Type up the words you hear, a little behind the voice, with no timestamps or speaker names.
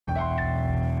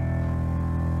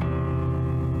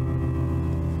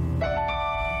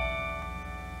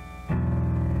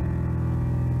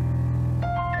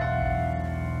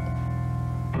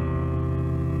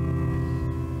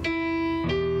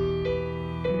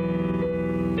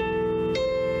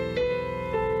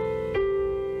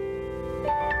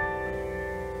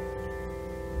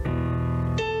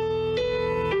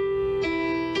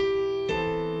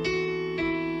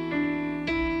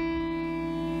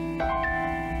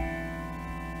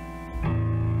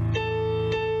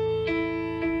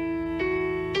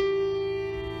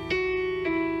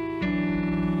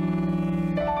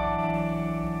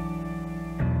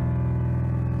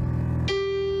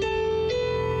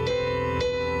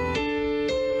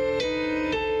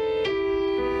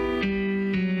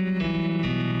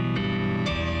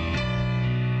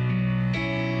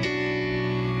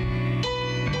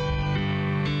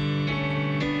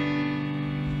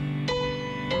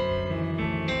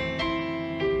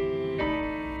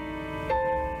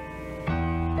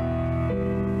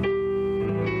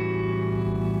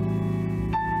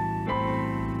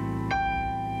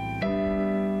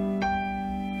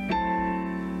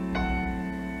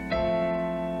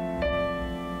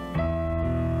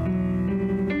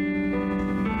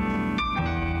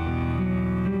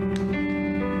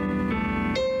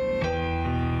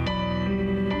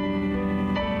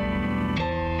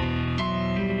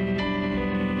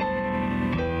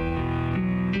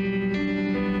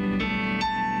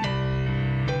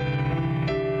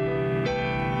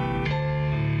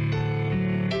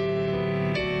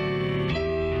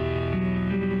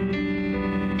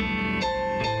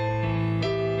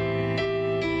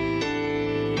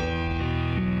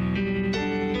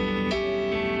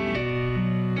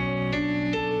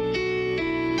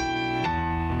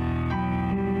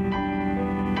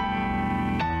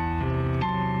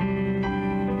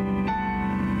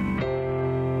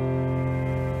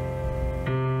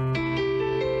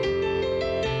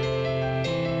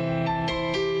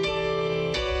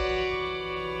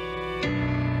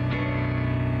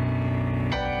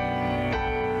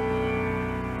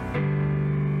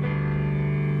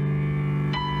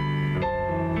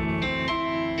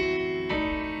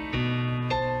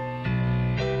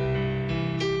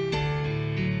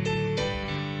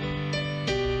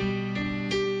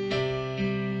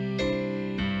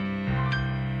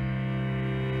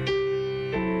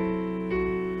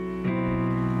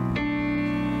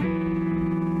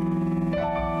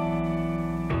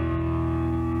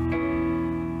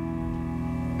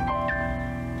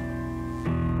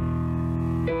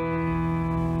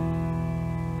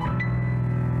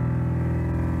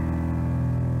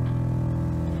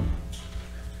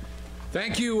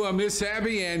Thank you, Miss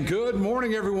Abby, and good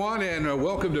morning, everyone, and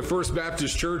welcome to First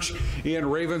Baptist Church in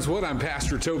Ravenswood. I'm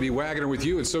Pastor Toby Wagoner with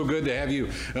you. It's so good to have you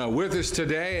with us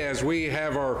today as we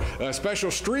have our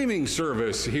special streaming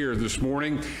service here this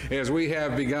morning as we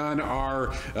have begun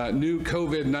our new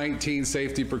COVID-19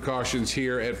 safety precautions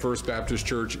here at First Baptist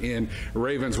Church in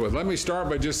Ravenswood. Let me start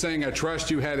by just saying I trust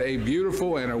you had a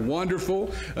beautiful and a wonderful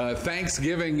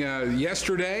Thanksgiving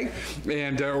yesterday,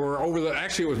 and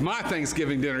actually it was my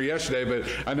Thanksgiving dinner yesterday, but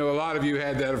I know a lot of you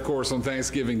had that, of course, on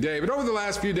Thanksgiving Day. But over the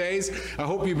last few days, I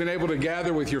hope you've been able to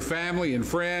gather with your family and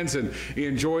friends and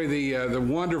enjoy the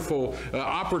wonderful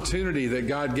opportunity that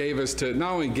God gave us to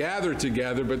not only gather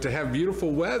together, but to have beautiful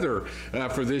weather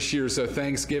for this year's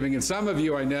Thanksgiving. And some of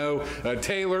you, I know,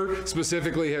 Taylor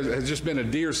specifically has just been a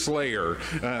deer slayer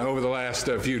over the last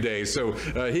few days. So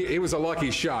he was a lucky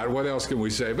shot. What else can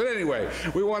we say? But anyway,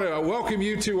 we want to welcome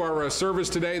you to our service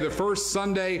today, the first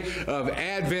Sunday of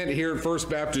Advent here at First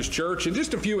Baptist Church. And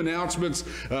just a few announcements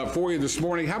for you this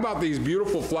morning. How about these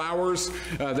beautiful flowers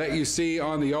that you see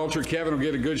on the altar? Kevin will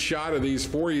get a good shot of these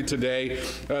for you today.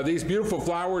 These beautiful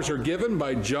flowers are given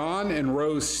by John and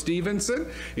Rose Stevenson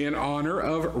in honor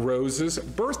of Rose's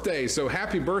birthday. So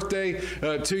happy birthday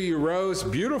to you, Rose.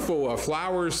 Beautiful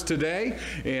flowers today,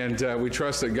 and we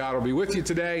trust that God will be with you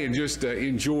today and just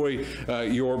enjoy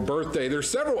your birthday. There's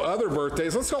several other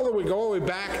birthdays. Let's go all the way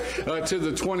back to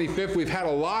the 25th. We've had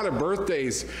a lot of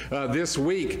birthdays this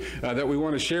week that we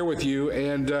want to share with you.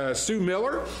 And Sue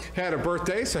Miller had a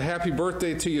birthday, so happy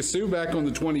birthday to you, Sue, back on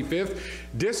the 25th.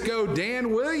 Disco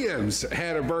Dan Williams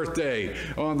had a birthday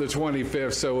on the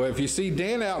 25th. So if you see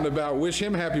Dan out and about, wish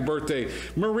him happy birthday.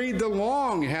 Marie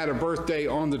DeLong had a birthday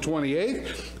on the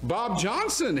 28th. Bob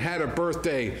Johnson had a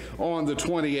birthday on the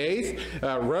 28th.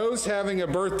 Rose having a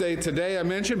birthday today. I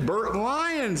mentioned Bert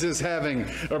Lyons is having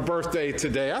a birthday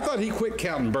today. I thought he quit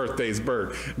counting birthdays,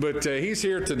 Bert, but he's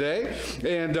here today.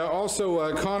 And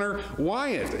also Connor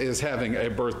Wyatt is having a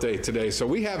birthday today. So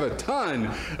we have a ton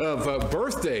of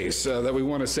birthdays that we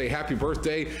want to say happy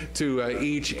birthday to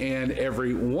each and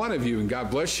every one of you. And God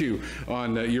bless you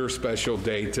on your special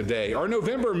day today. Our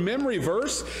November memory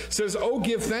verse says, "Oh,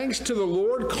 give thanks to the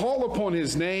Lord, call upon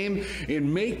his name,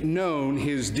 and make known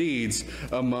his deeds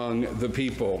among the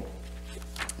people."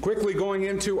 Quickly going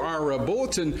into our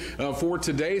bulletin for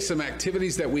today, some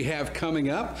activities that we have coming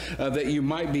up that you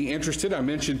might be interested. I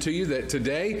mentioned to you that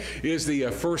today is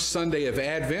the first Sunday of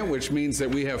Advent, which means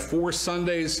that we have 4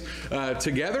 Sundays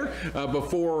together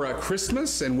before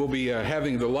Christmas, and we'll be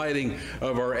having the lighting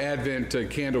of our Advent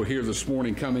candle here this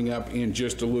morning coming up in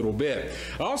just a little bit.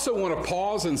 I also want to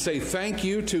pause and say thank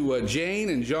you to Jane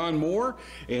and John Moore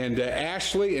and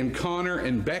Ashley and Connor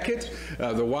and Beckett,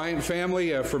 the Wyatt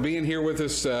family, for being here with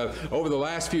us over the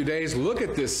last few days. Look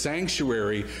at this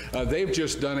sanctuary. They've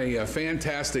just done a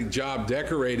fantastic job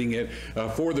decorating it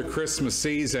for the Christmas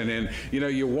season. And you know,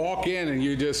 you walk in and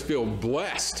you just feel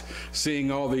blessed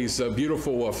seeing all these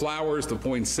beautiful flowers, the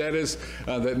poinsettias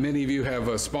that many of you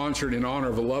have sponsored in honor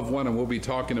of a loved one, and we'll be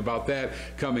talking about that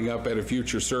coming up at a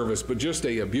future service. But just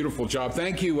a beautiful job.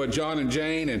 Thank you, John and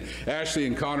Jane and Ashley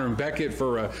and Connor and Beckett,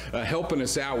 for helping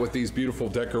us out with these beautiful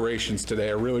decorations today.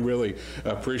 I really, really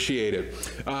appreciate it.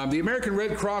 The American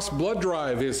Red Cross Blood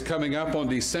Drive is coming up on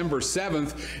December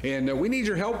 7th, and we need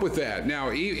your help with that.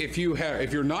 Now, if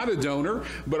you're not a donor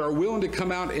but are willing to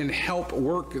come out and help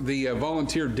work the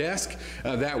volunteer desk,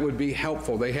 that would be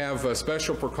helpful. They have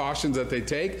special precautions that they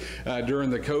take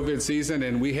during the COVID season,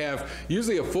 and we have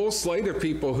usually a full slate of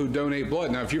people who donate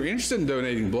blood. Now, if you're interested in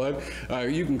donating blood,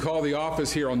 you can call the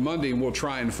office here on Monday, and we'll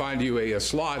try and find you a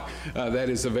slot that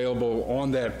is available on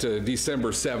that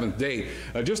December 7th date.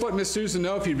 Just let Miss Susan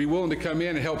know if you'd be willing to come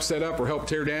in and help set up or help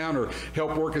tear down or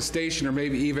help work a station, or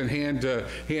maybe even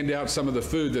hand out some of the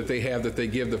food that they have that they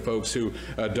give the folks who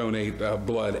donate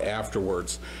blood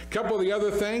afterwards. A couple of the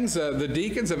other things, the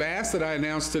deacons have asked that I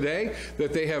announce today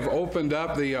that they have opened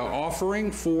up the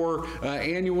offering for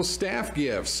annual staff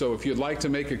gifts. So if you'd like to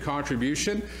make a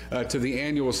contribution to the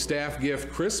annual staff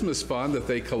gift Christmas fund that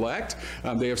they collect,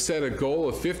 they have set a goal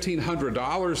of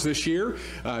 $1,500 this year.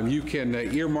 You can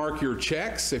earmark your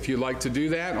checks if you'd like to do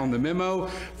that on the memo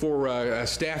for a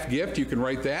staff gift. You can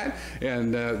write that,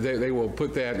 and they will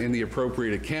put that in the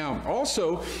appropriate account.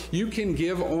 Also, you can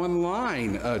give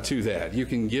online to that. You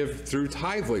can give through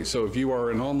Tithely. So if you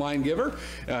are an online giver,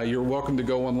 you're welcome to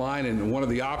go online, and one of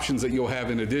the options that you'll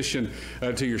have in addition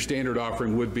to your standard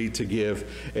offering would be to give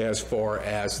as far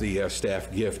as the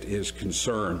staff gift is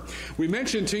concerned. We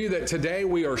mentioned to you that today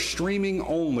we are streaming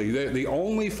only. The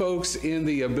only folks in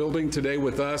the building today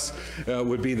with us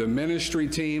would be the ministry ministry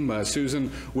team,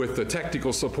 Susan with the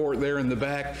technical support there in the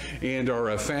back, and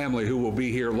our family who will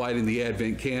be here lighting the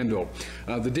Advent candle.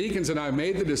 The deacons and I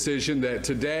made the decision that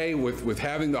today, with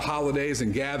having the holidays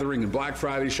and gathering and Black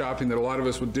Friday shopping that a lot of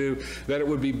us would do, that it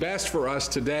would be best for us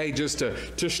today just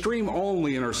to stream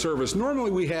only in our service.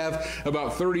 Normally we have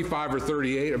about 35 or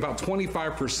 38, about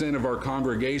 25% of our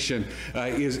congregation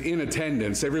is in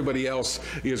attendance. Everybody else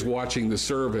is watching the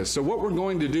service. So what we're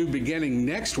going to do beginning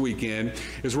next weekend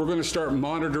is we're going to start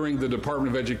monitoring the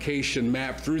Department of Education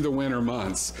map through the winter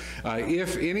months.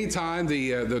 If any time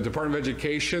the Department of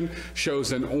Education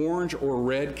shows an orange or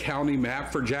red county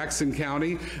map for Jackson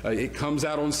County, it comes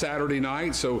out on Saturday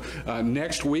night. So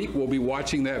next week we'll be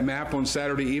watching that map on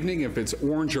Saturday evening. If it's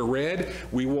orange or red,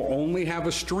 we will only have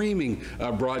a streaming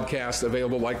broadcast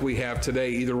available like we have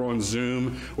today, either on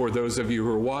Zoom or those of you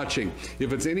who are watching.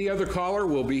 If it's any other caller,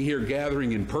 we'll be here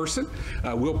gathering in person.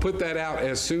 We'll put that out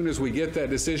as soon as we get that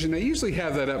decision. They usually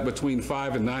have that up between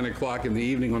 5 and 9 o'clock in the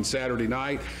evening on Saturday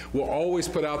night. We'll always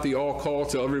put out the all call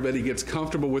till everybody gets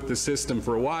comfortable with the system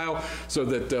for a while, so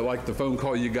that like the phone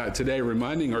call you got today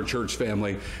reminding our church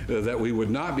family that we would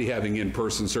not be having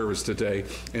in-person service today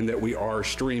and that we are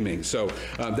streaming. So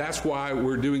that's why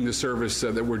we're doing the service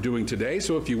that we're doing today.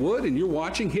 So if you would, and you're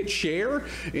watching, hit share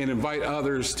and invite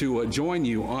others to join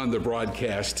you on the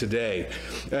broadcast today.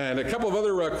 And a couple of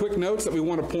other quick notes that we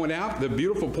want to point out. The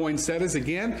Beautiful Poinsettias,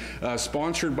 again,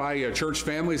 sponsored by church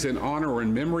families in honor or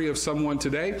in memory of someone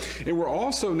today. And we're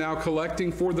also now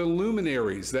collecting for the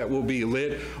luminaries that will be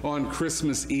lit on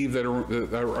Christmas Eve that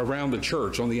are around the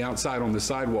church, on the outside, on the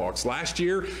sidewalks. Last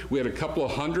year, we had a couple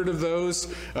of hundred of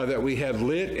those that we had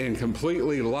lit and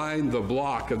completely lined the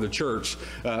block of the church,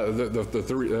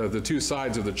 the two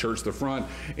sides of the church, the front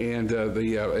and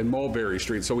Mulberry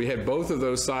Street. So we had both of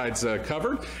those sides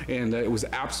covered, and it was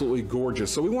absolutely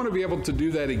gorgeous. So we want to be able to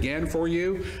do that again for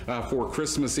you for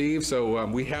Christmas Eve. So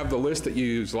we have the list that you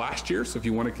used last year. So if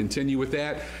you want to continue with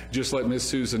that, just let Miss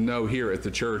Susan know here at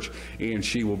the church, and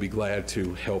she will be glad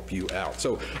to help you out.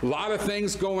 So a lot of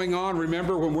things going on.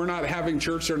 Remember, when we're not having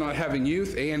church, they're not having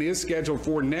youth. Ann is scheduled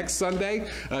for next Sunday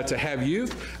to have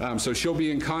youth. So she'll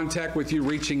be in contact with you,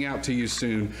 reaching out to you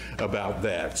soon about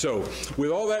that. So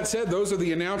with all that said, those are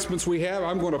the announcements we have.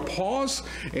 I'm going to pause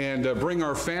and bring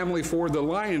our family forward, the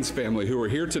Lyons family, who are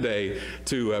here today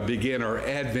to begin our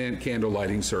Advent candle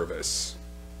lighting service.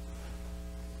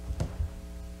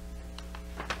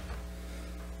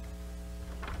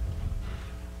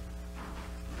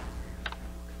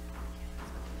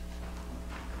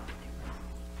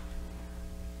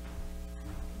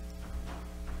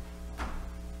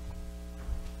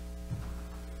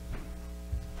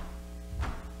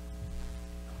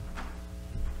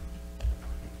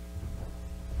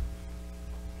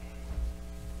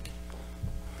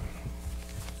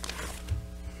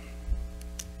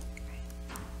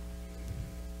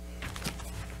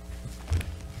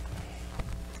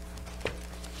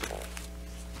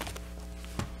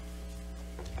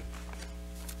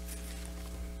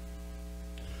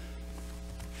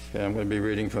 Okay, I'm going to be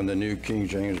reading from the New King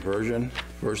James Version.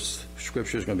 First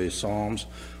scripture is going to be Psalms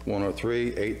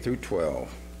 103, 8 through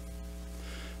 12.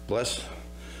 Bless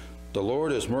the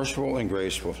Lord is merciful and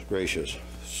gracious,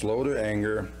 slow to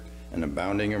anger and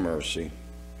abounding in mercy.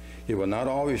 He will not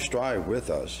always strive with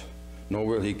us, nor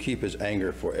will he keep his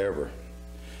anger forever.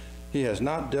 He has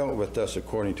not dealt with us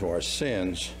according to our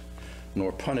sins,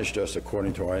 nor punished us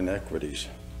according to our iniquities.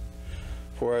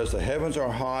 For as the heavens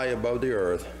are high above the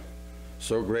earth,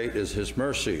 so great is his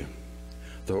mercy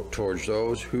towards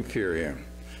those who fear him.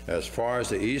 As far as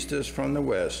the east is from the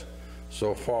west,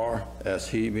 so far as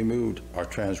he removed our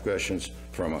transgressions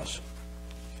from us.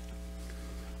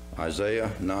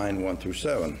 Isaiah 9, 1 through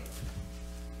 7.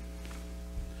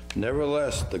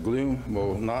 Nevertheless, the gloom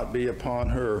will not be upon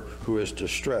her who is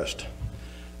distressed,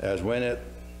 as when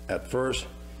at first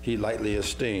he lightly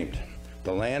esteemed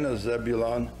the land of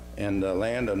Zebulun and the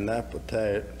land of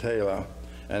Naphtali,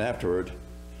 and afterward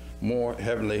more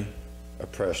heavily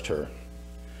oppressed her.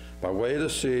 By way of the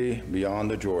sea beyond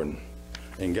the Jordan,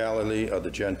 in Galilee of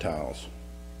the Gentiles.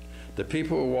 The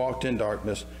people who walked in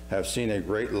darkness have seen a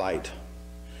great light.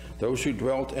 Those who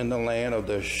dwelt in the land of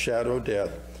the shadow of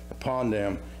death, upon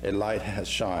them a light has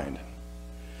shined.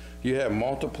 You have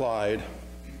multiplied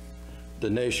the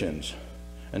nations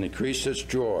and increased its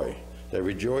joy. They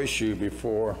rejoice you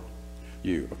before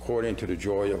you, according to the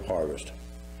joy of harvest.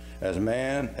 As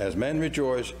men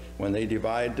rejoice when they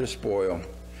divide the spoil,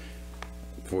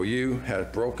 for you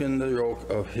have broken the yoke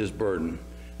of his burden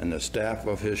and the staff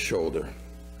of his shoulder,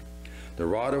 the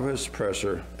rod of his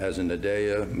oppressor, as in the day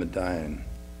of Midian.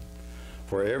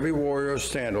 For every warrior's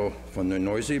sandal from the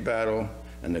noisy battle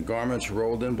and the garments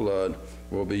rolled in blood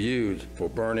will be used for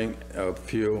burning of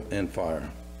fuel and fire.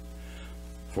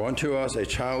 For unto us a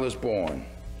child is born,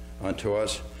 unto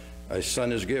us a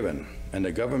son is given, and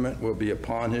the government will be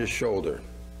upon his shoulder,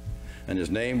 and his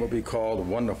name will be called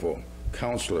Wonderful,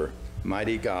 Counselor,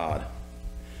 Mighty God,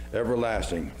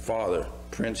 Everlasting Father,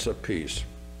 Prince of Peace.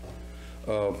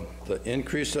 Of the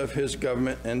increase of his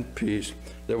government and peace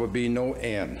there will be no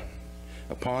end,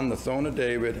 upon the throne of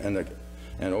David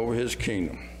and over his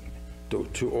kingdom,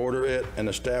 to order it and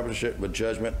establish it with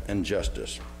judgment and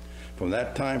justice. From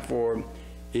that time forward,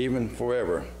 even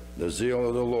forever, the zeal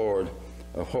of the Lord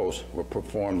of hosts will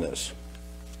perform this.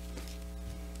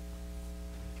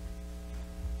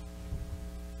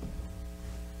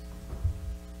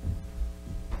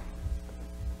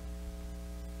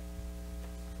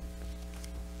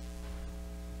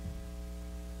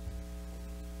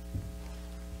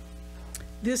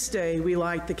 This day we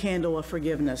light the candle of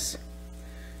forgiveness.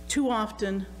 Too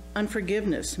often,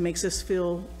 unforgiveness makes us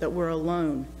feel that we're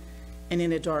alone and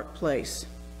in a dark place.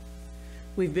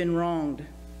 We've been wronged.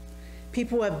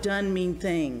 People have done mean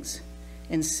things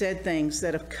and said things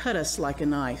that have cut us like a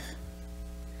knife.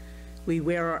 We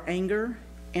wear our anger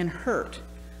and hurt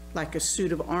like a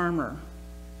suit of armor,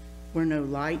 where no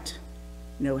light,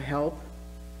 no help,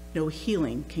 no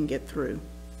healing can get through.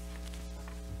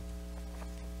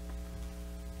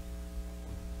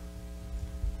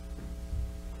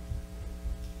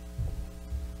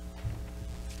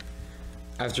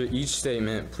 After each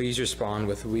statement, please respond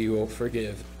with, "We will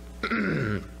forgive."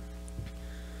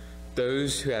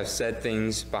 Those who have said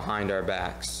things behind our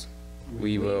backs,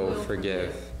 we will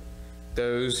forgive.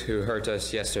 Those who hurt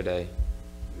us yesterday,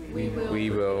 we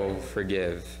will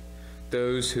forgive.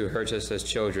 Those who hurt us as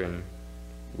children,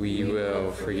 we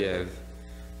will forgive.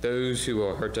 Those who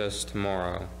will hurt us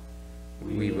tomorrow,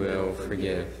 we will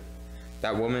forgive.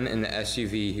 That woman in the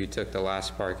SUV who took the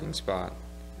last parking spot,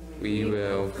 we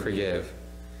will forgive.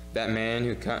 That man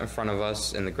who cut in front of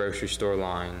us in the grocery store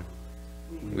line,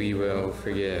 we will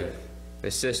forgive.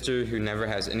 The sister who never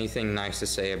has anything nice to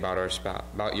say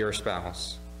about your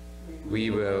spouse, we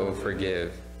will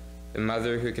forgive. The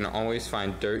mother who can always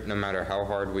find dirt no matter how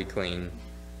hard we clean,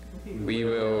 we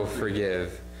will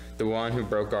forgive. The one who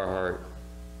broke our heart,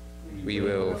 we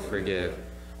will forgive.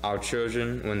 Our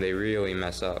children when they really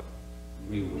mess up,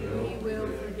 we will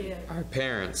forgive. Our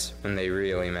parents when they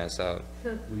really mess up,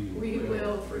 we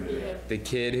will forgive. The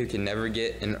kid who can never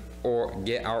get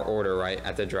our order right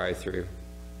at the drive-thru,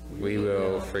 we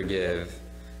will forgive.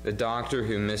 The doctor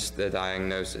who missed the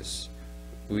diagnosis,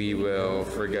 we will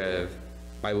forgive.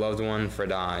 My loved one for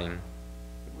dying,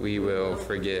 we will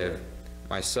forgive.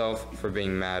 Myself for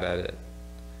being mad at it,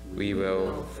 we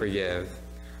will forgive.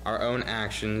 Our own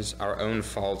actions, our own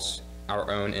faults,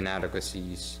 our own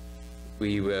inadequacies,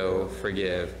 we will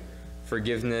forgive.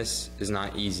 Forgiveness is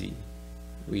not easy.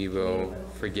 We will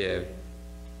forgive.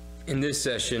 In this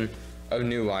session of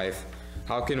New Life,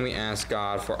 how can we ask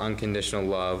God for unconditional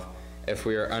love if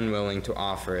we are unwilling to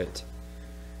offer it?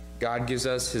 God gives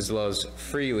us his love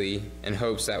freely in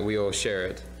hopes that we will share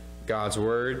it. God's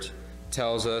word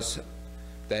tells us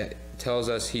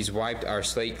he's wiped our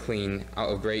slate clean out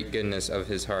of great goodness of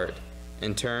his heart.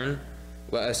 In turn,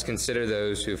 let us consider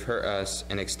those who've hurt us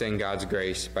and extend God's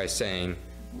grace by saying,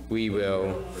 we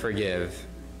will forgive.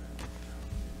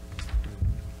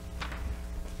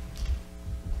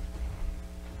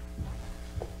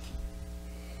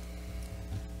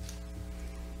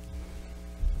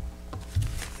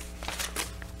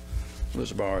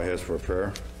 Let's bow our heads for a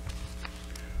prayer.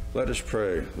 Let us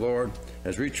pray. Lord,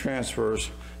 as we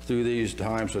transverse through these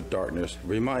times of darkness,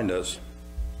 remind us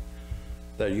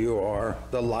that you are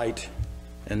the light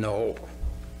and the hope.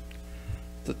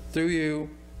 That through you,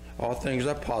 all things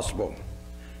are possible.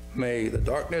 May the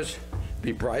darkness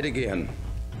be bright again.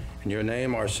 In your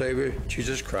name, our Savior,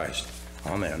 Jesus Christ.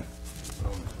 Amen.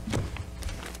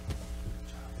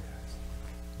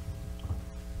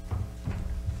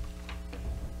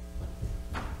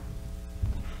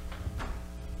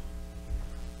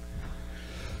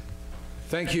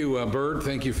 Thank you, Bert.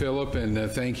 Thank you, Philip.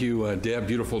 And thank you, Deb.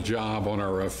 Beautiful job on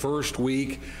our first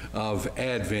week of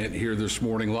Advent here this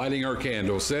morning, lighting our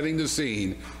candles, setting the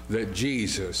scene that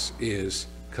Jesus is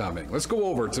coming. Let's go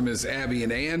over to Miss Abby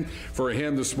and Ann for a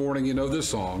hymn this morning. You know this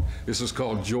song. This is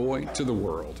called Joy to the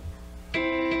World.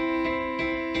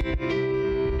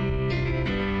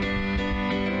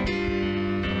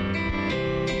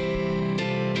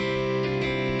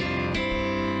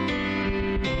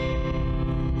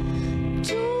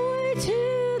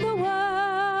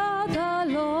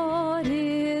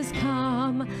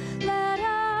 Let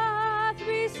us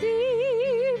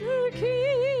receive her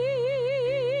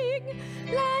King.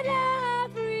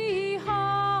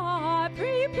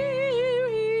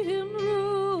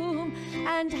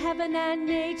 heaven and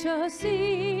nature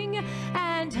sing,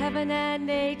 and heaven and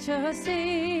nature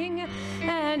sing,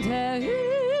 and heaven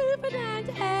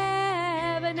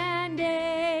and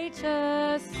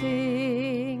nature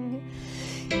sing.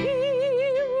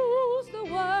 He rules the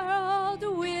world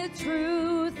with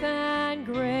truth and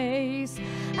grace,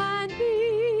 and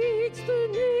makes the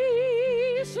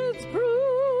nations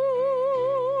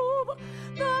prove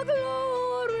the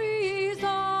glories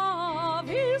of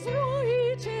his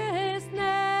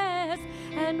righteousness,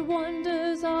 and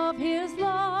wonders of his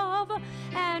love,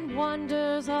 and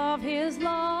wonders of his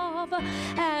love,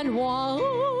 and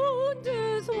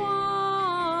wonders of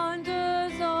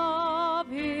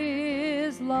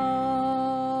his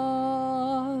love.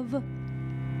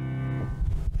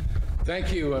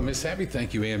 Thank you, Miss Abby.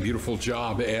 Thank you, Ann. Beautiful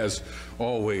job, as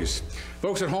always.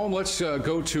 Folks at home, let's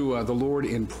go to the Lord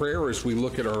in prayer as we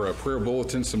look at our prayer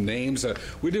bulletin, some names.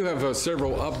 We do have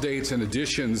several updates and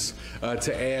additions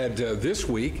to add this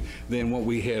week than what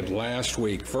we had last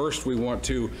week. First, we want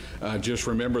to just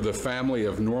remember the family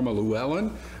of Norma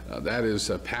Llewellyn. That is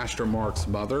Pastor Mark's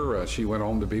mother. She went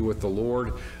home to be with the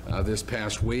Lord this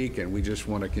past week, and we just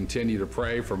want to continue to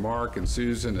pray for Mark and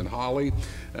Susan and Holly,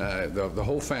 the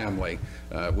whole family.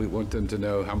 We want them to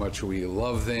know how much we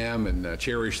love them and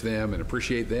cherish them and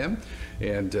appreciate them.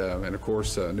 And of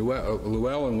course,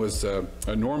 Llewellyn was,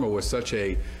 Norma was such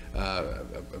a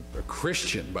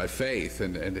Christian by faith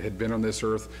and had been on this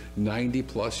earth 90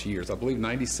 plus years, I believe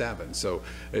 97. So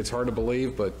it's hard to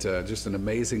believe, but just an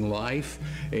amazing life.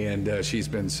 And she's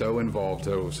been so involved.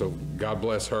 So God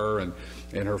bless her and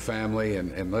her family.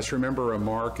 And let's remember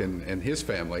Mark and his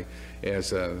family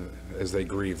as they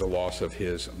grieve the loss of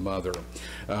his mother.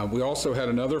 We also had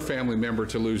another family member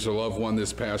to lose a loved one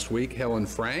this past week, Helen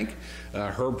Frank.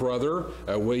 Her brother,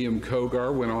 William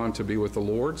Kogar, went on to be with the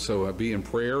Lord. So be in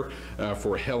prayer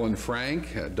for Helen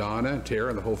Frank, Donna,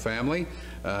 Tara, the whole family.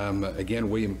 Again,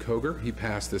 William Kogar, he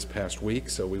passed this past week.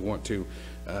 So we want to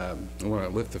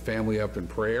lift the family up in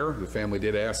prayer. The family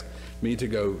did ask me to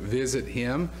go visit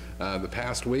him the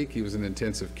past week. He was in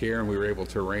intensive care, and we were able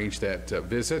to arrange that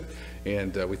visit,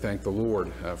 and we thank the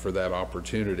Lord for that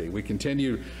opportunity. We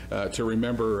continue to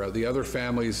remember the other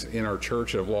families in our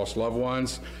church that have lost loved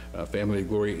ones, family of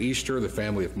Gloria Easter, the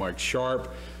family of Mike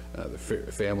Sharp, the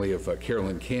family of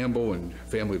Carolyn Campbell, and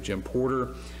family of Jim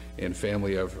Porter, and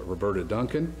family of Roberta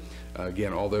Duncan.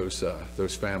 Again, all those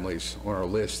families on our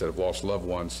list that have lost loved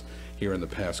ones here in the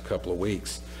past couple of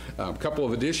weeks. A couple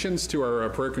of additions to our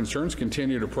prayer concerns.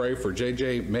 Continue to pray for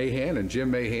J.J. Mahan and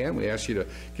Jim Mahan. We ask you to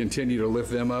continue to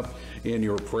lift them up in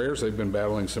your prayers. They've been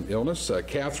battling some illness.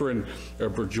 Catherine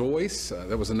Burjoyce,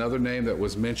 that was another name that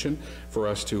was mentioned for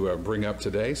us to bring up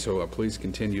today. So please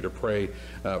continue to pray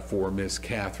for Miss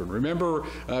Catherine. Remember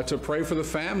to pray for the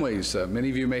families.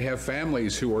 Many of you may have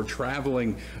families who are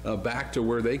traveling back to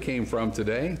where they came from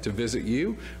today to visit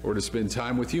you or to spend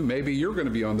time with you. Maybe you're going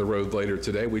to be on the road later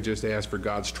today. We just ask for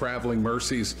God's traveling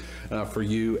mercies for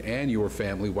you and your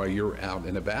family while you're out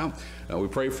and about. We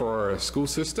pray for our school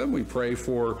system. We pray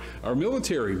for our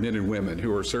military men and women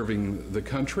who are serving the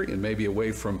country and maybe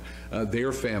away from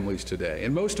their families today.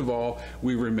 And most of all,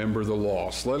 we remember the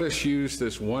lost. Let us use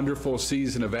this wonderful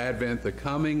season of Advent, the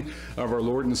coming of our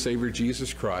Lord and Savior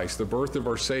Jesus Christ, the birth of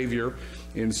our Savior,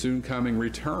 and soon coming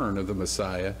return of the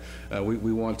Messiah.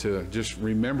 We want to just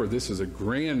remember this is a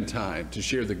grand time to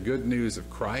share the good news of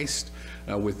Christ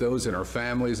with those in our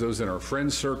families, those in our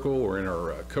friend circle, or in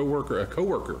our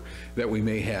coworker that we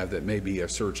may have that may be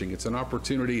searching. It's an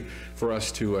opportunity for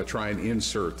us to try and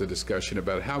insert the discussion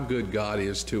about how good God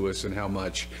is to us and how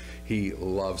much He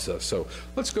loves us. So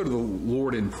let's go to the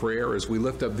Lord in prayer as we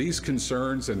lift up these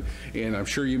concerns, and I'm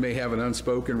sure you may have an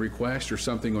unspoken request or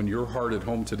something on your heart at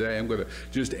home today. I'm going to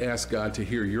just ask God to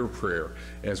hear your prayer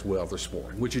as well this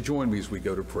morning. Would you join me as we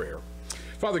go to prayer?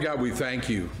 Father God, we thank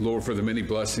you, Lord, for the many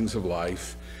blessings of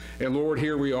life. And Lord,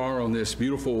 here we are on this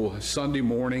beautiful Sunday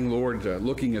morning, Lord,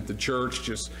 looking at the church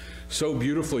just so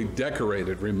beautifully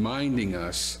decorated, reminding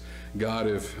us, God,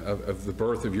 of the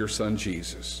birth of your Son,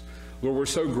 Jesus. Lord, we're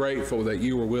so grateful that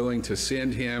you were willing to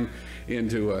send him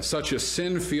into such a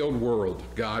sin-filled world,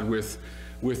 God, with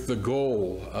the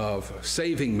goal of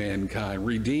saving mankind,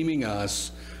 redeeming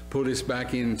us, put us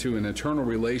back into an eternal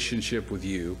relationship with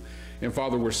you. And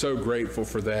Father, we're so grateful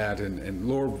for that. And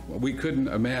Lord, we couldn't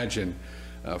imagine,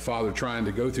 Father, trying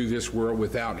to go through this world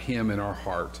without him in our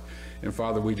heart. And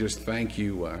Father, we just thank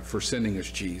you for sending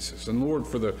us Jesus. And Lord,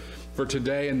 for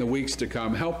today and the weeks to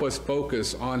come, help us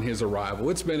focus on his arrival.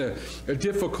 It's been a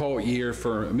difficult year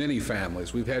for many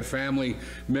families. We've had family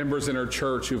members in our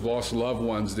church who've lost loved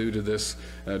ones due to this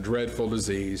dreadful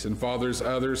disease. And fathers,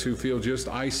 others who feel just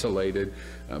isolated,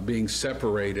 being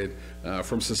separated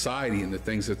from society and the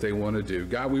things that they want to do.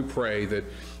 God, we pray that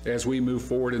as we move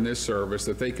forward in this service,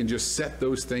 that they can just set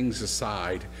those things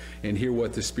aside and hear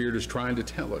what the Spirit is trying to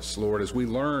tell us, Lord, as we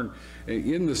learn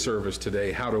in the service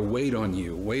today how to wait on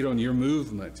you, wait on your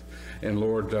movement, and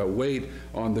Lord, wait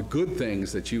on the good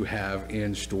things that you have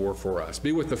in store for us.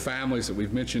 Be with the families that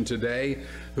we've mentioned today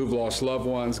who've lost loved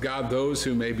ones. God, those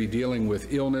who may be dealing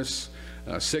with illness,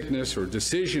 sickness, or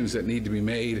decisions that need to be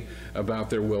made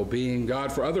about their well-being.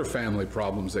 God, for other family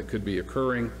problems that could be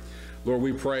occurring. Lord,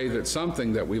 we pray that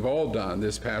something that we've all done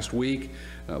this past week,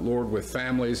 Lord, with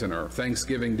families and our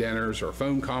Thanksgiving dinners or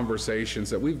phone conversations,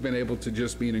 that we've been able to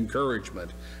just be an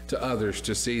encouragement to others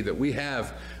to see that we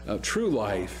have true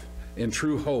life and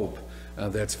true hope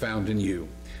that's found in you.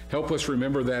 Help us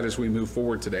remember that as we move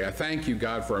forward today. I thank you,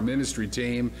 God, for our ministry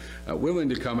team willing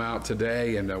to come out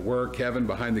today and work. Kevin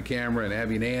behind the camera, and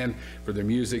Abby and Ann for their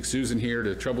music. Susan here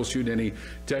to troubleshoot any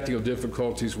technical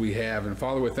difficulties we have. And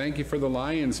Father, we thank you for the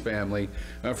Lyons family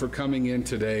for coming in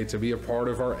today to be a part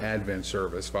of our Advent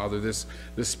service. Father, this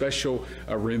special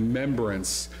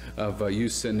remembrance of you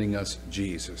sending us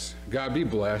Jesus. God, be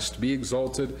blessed, be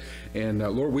exalted, and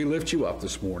Lord, we lift you up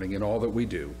this morning in all that we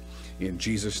do. In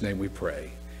Jesus' name we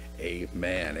pray.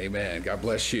 Amen. Amen. God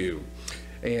bless you.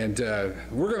 And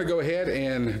we're going to go ahead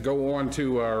and go on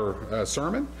to our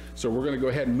sermon. So we're going to go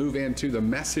ahead and move into the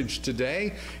message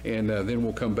today, and then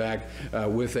we'll come back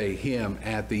with a hymn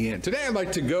at the end. Today I'd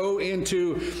like to go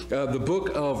into the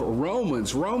book of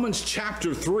Romans, Romans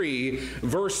chapter 3,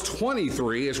 verse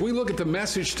 23, as we look at the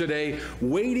message today,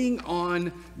 Waiting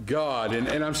on God.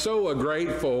 And I'm so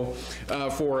grateful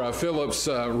for Philip's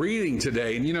reading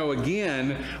today. And, you know,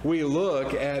 again, we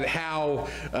look at how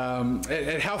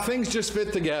things just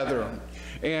fit together.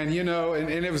 And, you know,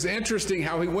 and it was interesting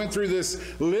how he went through this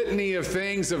litany of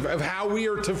things of how we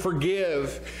are to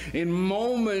forgive in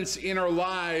moments in our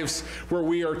lives where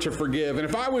we are to forgive. And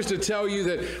if I was to tell you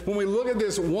that when we look at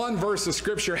this one verse of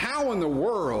Scripture, how in the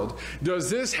world does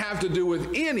this have to do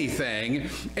with anything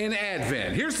in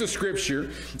Advent? Here's the Scripture.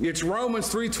 It's Romans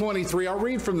 3:23. I'll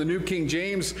read from the New King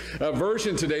James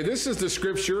Version today. This is the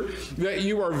Scripture that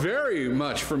you are very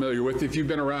much familiar with if you've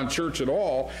been around church at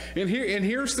all. And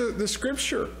here's the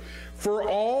Scripture. For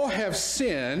all have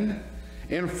sinned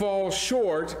and fall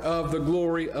short of the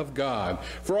glory of God.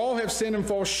 For all have sinned and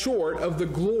fall short of the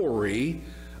glory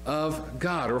of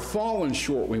God, or fallen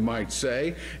short, we might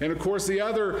say. And of course, the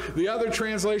other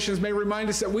translations may remind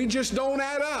us that we just don't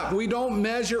add up. We don't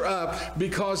measure up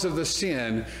because of the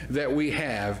sin that we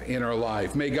have in our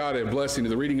life. May God add blessing to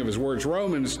the reading of his words.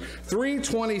 Romans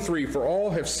 3:23, for all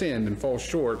have sinned and fall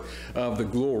short of the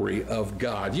glory of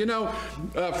God. You know,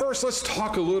 first let's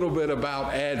talk a little bit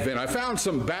about Advent. I found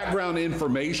some background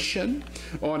information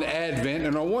on Advent,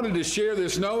 and I wanted to share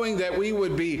this knowing that we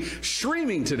would be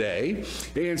streaming today.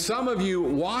 And some of you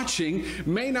watching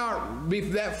may not be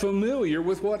that familiar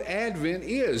with what Advent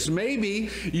is. Maybe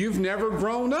you've never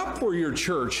grown up where your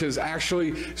church has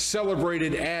actually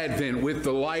celebrated Advent with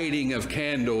the lighting of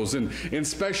candles and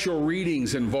special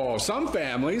readings involved. Some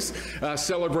families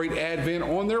celebrate Advent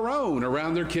on their own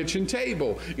around their kitchen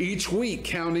table each week,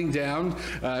 counting down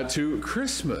to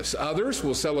Christmas. Others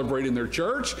will celebrate in their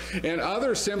church, and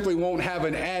others simply won't have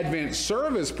an Advent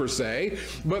service per se,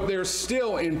 but they're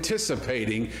still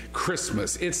anticipating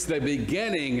Christmas. It's the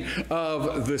beginning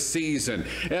of the season.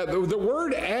 The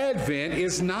word Advent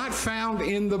is not found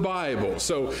in the Bible,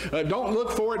 so don't look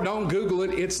for it, don't Google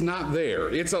it, it's not there.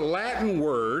 It's a Latin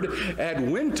word,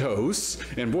 adventos,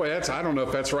 and boy, I don't know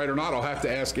if that's right or not. I'll have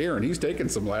to ask Aaron. He's taken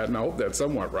some Latin. I hope that's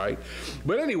somewhat right.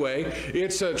 But anyway,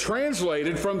 it's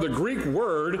translated from the Greek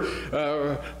word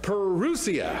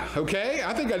parousia, okay?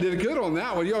 I think I did good on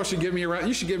that one. You should give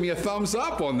me a thumbs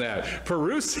up on that.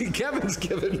 Parousia, Kevin's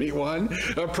given me one.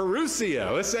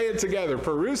 Parousia. Let's say it together.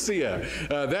 Parousia.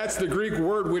 That's the Greek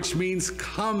word which means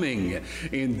coming.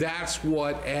 And that's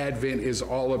what Advent is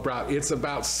all about. It's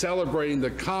about celebrating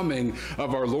the coming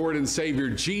of our Lord and Savior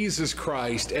Jesus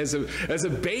Christ as a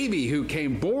baby who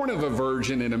came born of a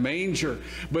virgin in a manger.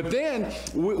 But then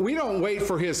we don't wait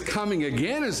for his coming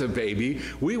again as a baby.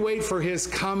 We wait for his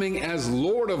coming as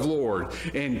Lord of Lords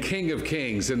and King of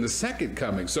Kings in the second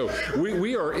coming. So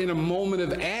we are in a moment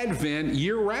of Advent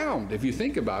year-round, if you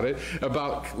think about it,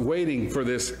 about waiting for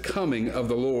this coming of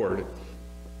the Lord.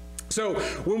 So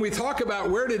when we talk about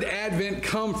where did Advent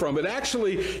come from, it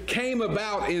actually came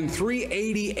about in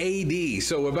 380 AD,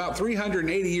 so about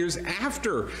 380 years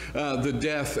after the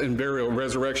death and burial and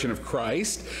resurrection of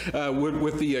Christ.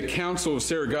 With the Council of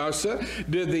Saragossa,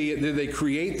 did they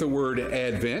create the word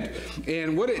Advent.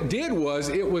 And what it did was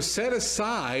it was set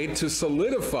aside to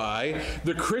solidify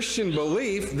the Christian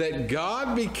belief that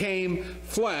God became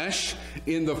flesh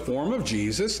in the form of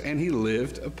Jesus, and he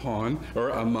lived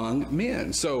among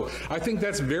men. So I think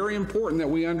that's very important that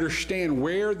we understand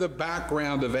where the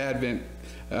background of Advent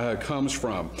comes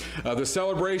from. The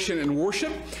celebration and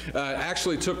worship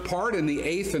actually took part in the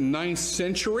 8th and 9th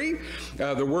century.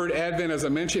 The word Advent, as I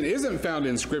mentioned, isn't found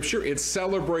in Scripture. It's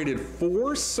celebrated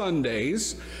 4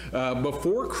 Sundays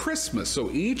before Christmas. So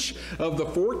each of the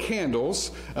 4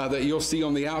 candles that you'll see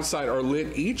on the outside are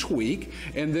lit each week,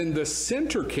 and then the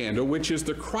center candle, which is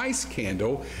the Christ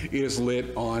candle, is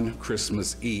lit on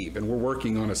Christmas Eve. And we're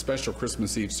working on a special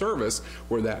Christmas Eve service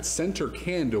where that center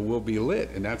candle will be lit,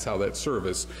 and that's how that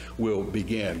service will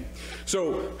begin.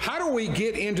 So how do we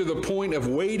get into the point of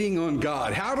waiting on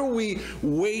God? How do we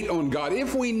wait on God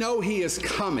if we know he is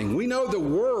coming? We know the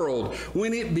world,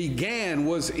 when it began,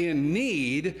 was in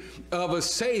need of a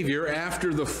Savior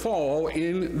after the fall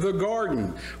in the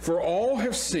garden. For all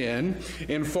have sinned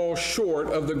and fall short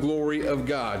of the glory of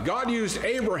God. God used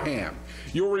Abraham.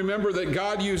 You'll remember that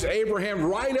God used Abraham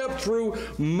right up through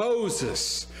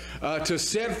Moses to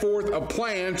set forth a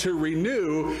plan to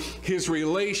renew his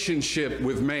relationship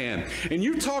with man. And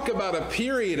you talk about a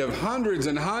period of hundreds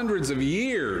and hundreds of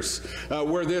years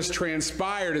where this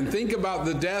transpired, and think about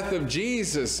the death of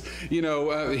Jesus.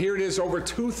 Here it is over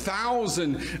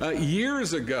 2,000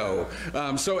 years ago.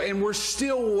 And we're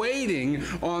still waiting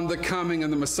on the coming of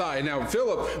the Messiah. Now,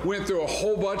 Philip went through a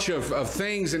whole bunch of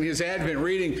things in his Advent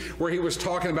reading where he was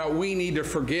talking about we need to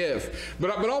forgive.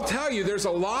 But I'll tell you, there's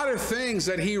a lot of things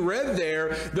that he read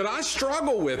there that I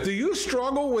struggle with. Do you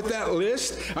struggle with that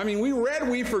list? I mean, we read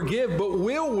we forgive, but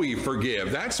will we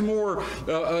forgive? That's more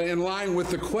in line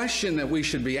with the question that we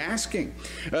should be asking.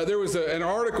 There was an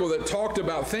article that talked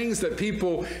about things that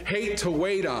people hate to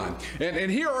wait on.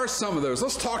 And here are some of those.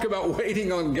 Let's talk about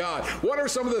waiting on God. What are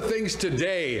some of the things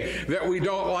today that we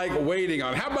don't like waiting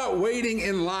on? How about waiting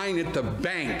in line at the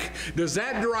bank? Does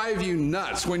that drive you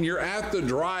nuts when you're at the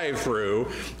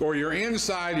drive-thru or you're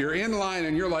inside, you're in line,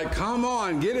 and you're like, come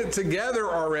on, get it together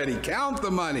already. Count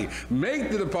the money. Make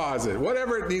the deposit.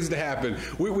 Whatever it needs to happen.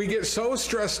 We get so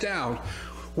stressed out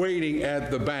waiting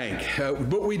at the bank.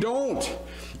 But we don't.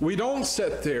 We don't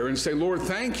sit there and say, Lord,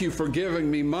 thank you for giving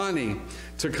me money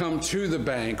to come to the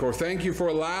bank, or thank you for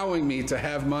allowing me to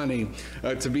have money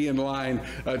to be in line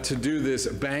to do this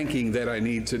banking that I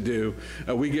need to do.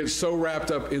 We get so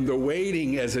wrapped up in the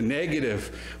waiting as a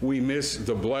negative, we miss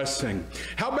the blessing.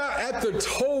 How about at the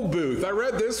toll booth? I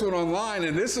read this one online,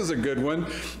 and this is a good one.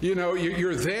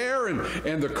 You're there,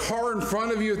 and the car in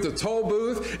front of you at the toll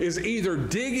booth is either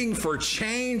digging for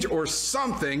change or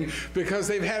something because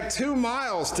they've had 2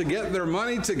 miles to get their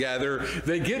money together.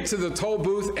 They get to the toll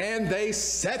booth and they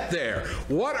sat there.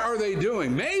 What are they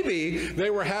doing? Maybe they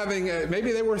were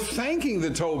thanking the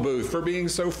toll booth for being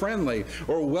so friendly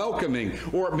or welcoming,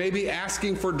 or maybe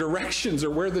asking for directions or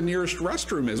where the nearest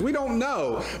restroom is. We don't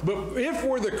know. But if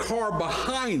we're the car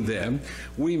behind them,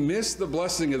 we miss the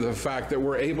blessing of the fact that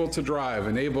we're able to drive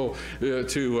and able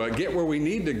to get where we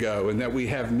need to go, and that we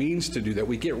have means to do that.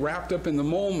 We get wrapped up in the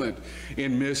moment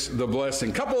and miss the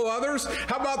blessing. Couple of others.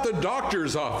 How about the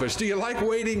doctor's office? Do you like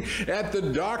waiting at the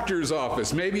doctor's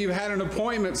office? Maybe you've had an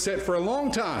appointment set for a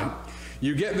long time.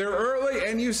 You get there early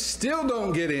and you still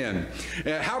don't get in.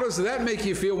 How does that make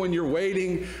you feel when you're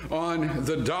waiting on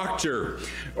the doctor?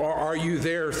 Or are you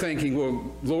there thinking,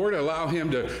 well, Lord, allow him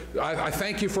to, I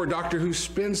thank you for a doctor who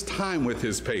spends time with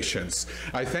his patients.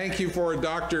 I thank you for a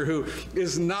doctor who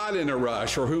is not in a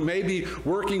rush, or who may be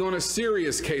working on a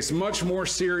serious case, much more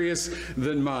serious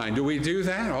than mine. Do we do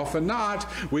that? Often not.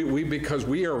 Because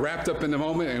we are wrapped up in the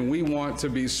moment and we want to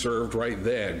be served right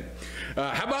then.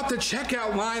 How about the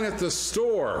checkout line at the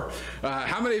store?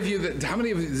 How many of you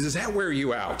does that wear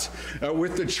you out?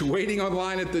 With the waiting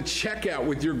online at the checkout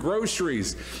with your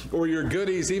groceries or your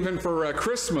goodies, even for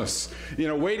Christmas.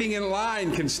 Waiting in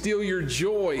line can steal your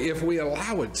joy if we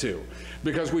allow it to,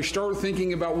 because we start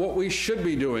thinking about what we should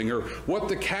be doing, or what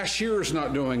the cashier is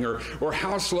not doing, or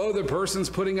how slow the person's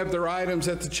putting up their items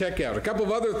at the checkout. A couple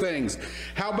of other things.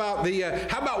 How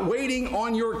about waiting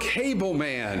on your cable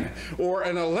man, or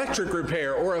an electric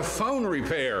repair, or a phone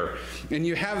repair, and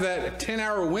you have that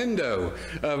 10-hour window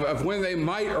of when they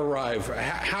might arrive?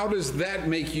 How does that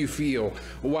make you feel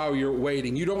while you're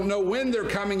waiting? You don't know when they're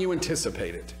coming, you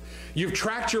anticipate it. You've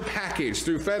tracked your package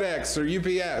through FedEx or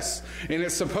UPS, and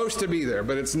it's supposed to be there,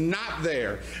 but it's not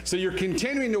there. So you're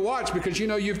continuing to watch because you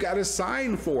know you've got a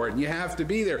sign for it, and you have to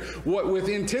be there. With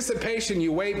anticipation,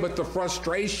 you wait, but the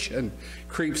frustration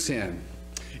creeps in.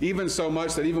 Even so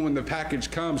much that even when the package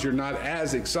comes, you're not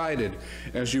as excited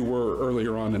as you were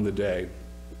earlier on in the day.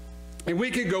 And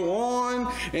we could go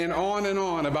on and on and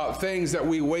on about things that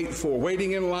we wait for.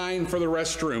 Waiting in line for the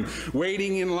restroom.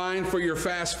 Waiting in line for your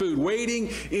fast food.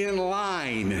 Waiting in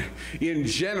line in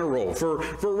general for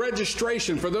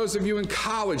registration. For those of you in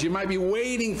college, you might be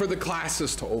waiting for the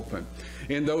classes to open.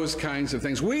 And those kinds of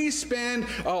things. We spend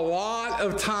a lot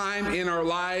of time in our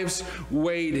lives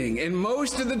waiting. And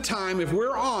most of the time, if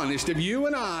we're honest, if you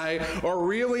and I are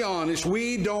really honest,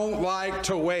 we don't like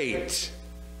to wait.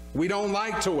 We don't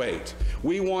like to wait.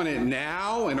 We want it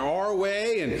now and our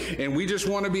way, and we just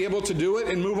want to be able to do it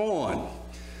and move on.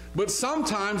 But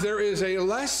sometimes there is a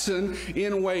lesson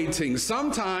in waiting.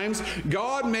 Sometimes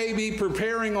God may be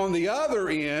preparing on the other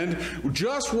end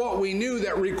just what we knew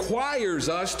that requires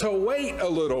us to wait a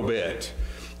little bit,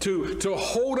 to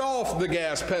hold off the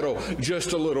gas pedal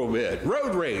just a little bit.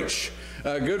 Road rage.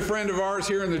 A good friend of ours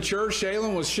here in the church,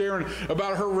 Shaylin, was sharing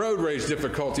about her road rage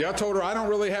difficulty. I told her I don't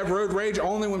really have road rage,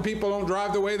 only when people don't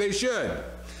drive the way they should.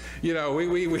 You know,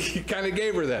 we kind of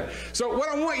gave her that. So what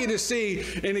I want you to see,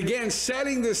 and again,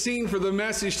 setting the scene for the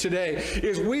message today,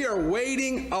 is we are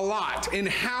waiting a lot, and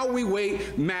how we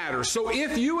wait matters. So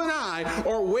if you and I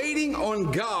are waiting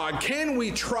on God, can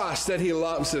we trust that He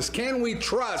loves us? Can we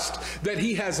trust that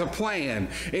He has a plan?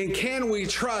 And can we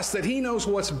trust that He knows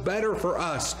what's better for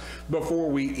us before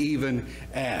we even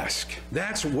ask?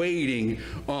 That's waiting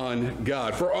on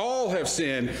God. For all have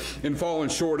sinned and fallen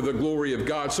short of the glory of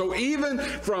God. So even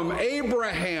from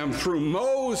Abraham, through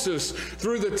Moses,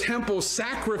 through the temple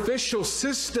sacrificial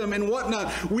system and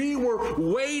whatnot, we were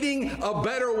waiting a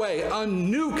better way, a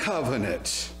new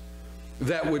covenant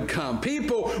that would come.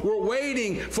 People were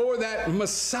waiting for that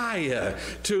Messiah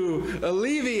to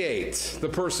alleviate the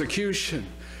persecution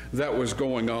that was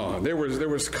going on. There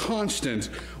was constant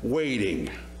waiting.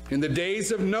 In the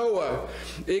days of Noah,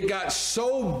 it got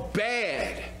so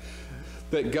bad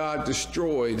that God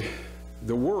destroyed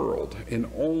the world and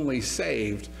only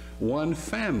saved one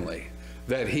family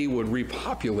that He would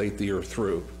repopulate the earth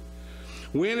through.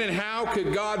 When and how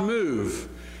could God move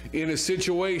in a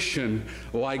situation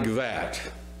like that?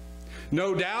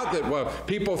 No doubt that,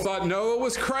 people thought Noah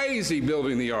was crazy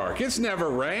building the ark. It's never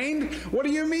rained. What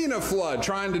do you mean a flood?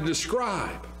 Trying to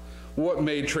describe what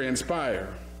may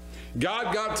transpire.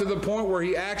 God got to the point where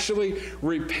He actually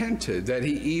repented that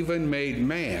He even made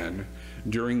man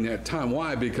during that time.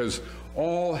 Why? Because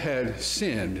all had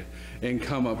sinned and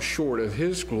come up short of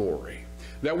His glory.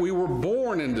 That we were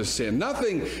born into sin.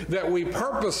 Nothing that we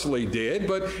purposely did,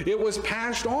 but it was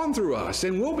passed on through us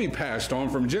and will be passed on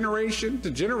from generation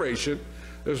to generation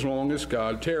as long as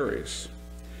God tarries.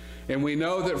 And we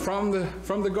know that from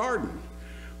the garden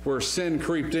where sin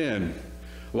creeped in,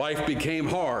 life became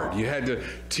hard. You had to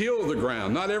till the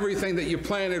ground. Not everything that you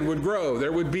planted would grow.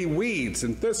 There would be weeds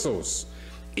and thistles.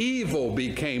 Evil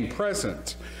became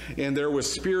present, and there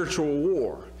was spiritual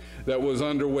war that was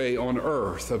underway on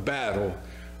earth, a battle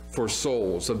for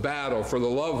souls, a battle for the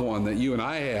loved one that you and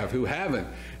I have who haven't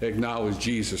acknowledged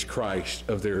Jesus Christ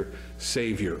of their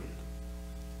Savior.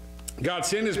 God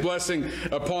sent His blessing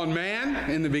upon man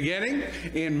in the beginning,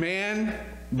 and man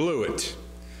blew it.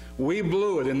 We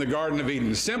blew it in the Garden of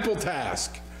Eden. Simple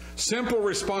task, simple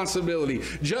responsibility,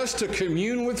 just to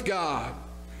commune with God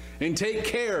and take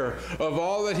care of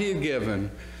all that He had given.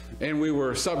 And we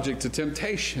were subject to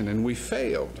temptation, and we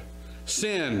failed.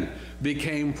 Sin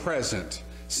became present.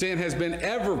 Sin has been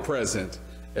ever present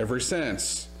ever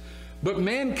since. But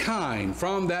mankind,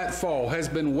 from that fall, has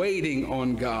been waiting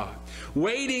on God.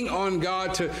 Waiting on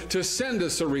God to send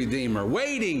us a Redeemer.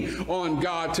 Waiting on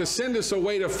God to send us a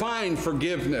way to find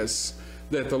forgiveness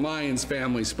that the Lyons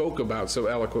family spoke about so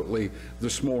eloquently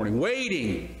this morning.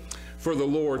 Waiting for the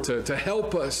Lord to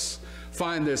help us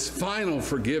find this final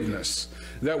forgiveness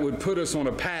that would put us on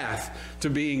a path to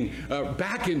being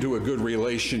back into a good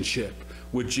relationship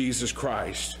with Jesus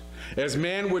Christ. As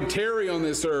man would tarry on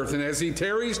this earth, and as he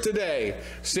tarries today,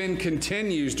 sin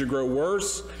continues to grow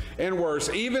worse and worse.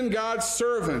 Even God's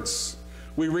servants,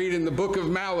 we read in the book of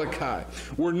Malachi,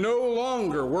 were no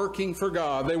longer working for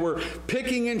God. They were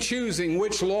picking and choosing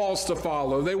which laws to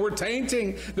follow. They were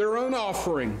tainting their own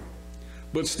offering.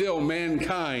 But still,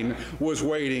 mankind was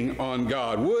waiting on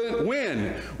God.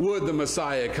 When would the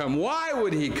Messiah come? Why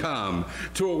would He come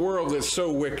to a world that's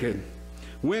so wicked?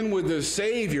 When would the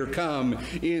Savior come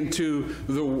into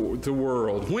the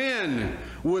world? When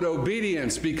would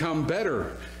obedience become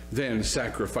better than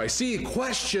sacrifice. See,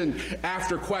 question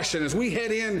after question, as we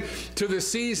head into the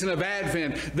season of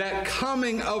Advent, that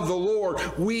coming of the Lord,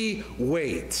 we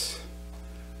wait.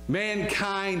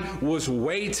 Mankind was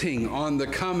waiting on the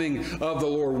coming of the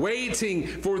Lord, waiting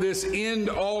for this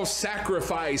end-all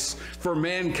sacrifice for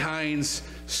mankind's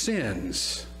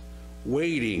sins,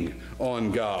 waiting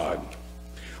on God.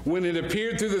 When it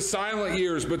appeared through the silent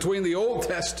years between the Old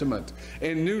Testament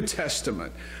and New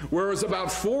Testament, where it was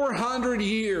about 400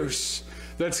 years,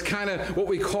 that's kind of what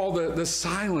we call the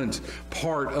silent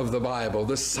part of the Bible,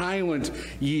 the silent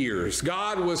years.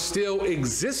 God was still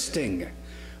existing,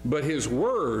 but his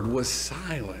word was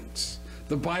silent.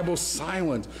 The Bible's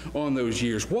silent on those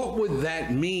years. What would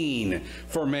that mean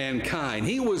for mankind?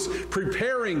 He was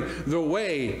preparing the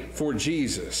way for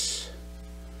Jesus.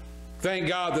 Thank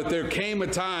God that there came a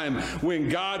time when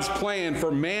God's plan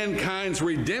for mankind's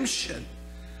redemption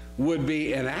would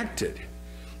be enacted.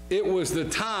 It was the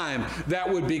time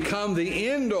that would become the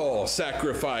end-all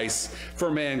sacrifice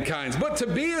for mankind. But to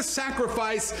be a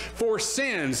sacrifice for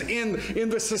sins in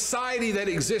the society that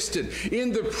existed,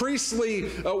 in the priestly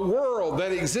world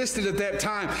that existed at that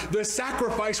time, the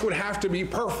sacrifice would have to be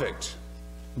perfect,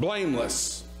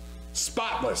 blameless,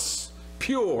 spotless,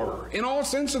 pure, in all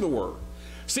sense of the word.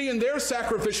 See, in their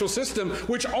sacrificial system,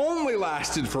 which only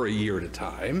lasted for a year at a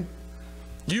time,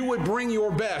 you would bring your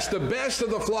best, the best of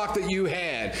the flock that you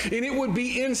had, and it would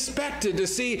be inspected to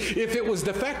see if it was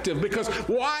defective, because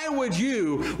why would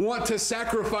you want to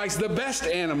sacrifice the best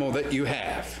animal that you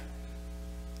have?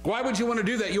 Why would you want to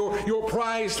do that, your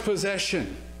prized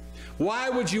possession? Why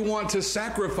would you want to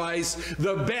sacrifice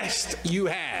the best you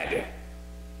had?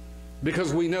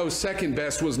 Because we know second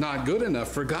best was not good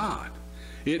enough for God.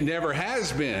 It never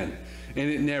has been, and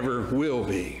it never will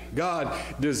be. God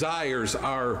desires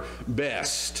our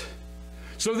best.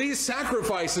 So these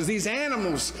sacrifices, these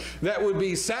animals that would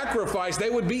be sacrificed, they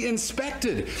would be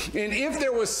inspected. And if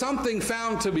there was something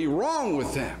found to be wrong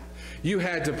with them, you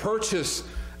had to purchase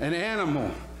an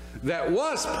animal that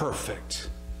was perfect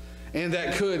and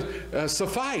that could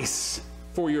suffice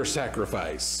for your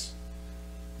sacrifice.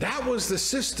 That was the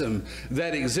system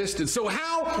that existed. So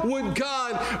how would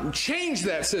God change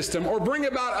that system or bring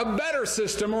about a better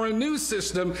system or a new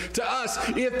system to us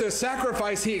if the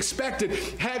sacrifice he expected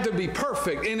had to be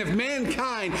perfect, and if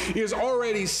mankind is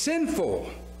already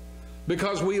sinful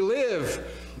because we live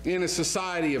in a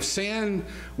society of sin?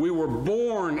 We were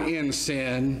born in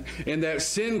sin, and that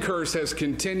sin curse has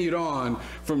continued on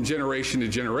from generation to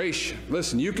generation.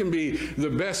 Listen, you can be the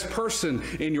best person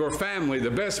in your family, the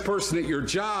best person at your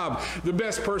job, the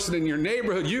best person in your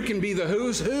neighborhood. You can be the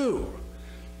who's who.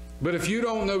 But if you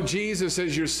don't know Jesus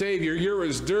as your Savior, you're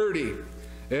as dirty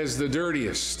as the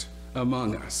dirtiest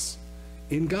among us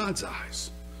in God's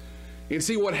eyes. And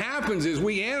see, what happens is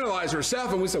we analyze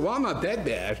ourselves and we say, well, I'm not that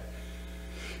bad.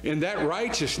 And that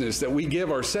righteousness that we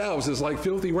give ourselves is like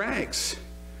filthy rags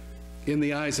in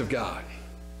the eyes of God.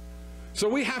 So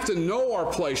we have to know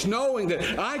our place, knowing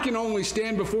that I can only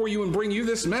stand before you and bring you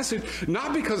this message,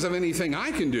 not because of anything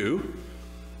I can do,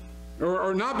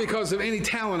 or not because of any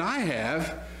talent I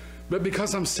have, but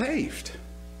because I'm saved.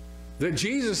 That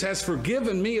Jesus has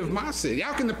forgiven me of my sin.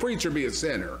 How can the preacher be a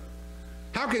sinner?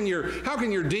 How can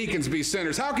your deacons be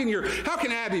sinners? How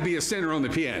can Abby be a sinner on the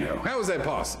piano? How is that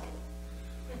possible?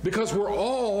 Because we're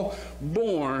all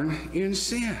born in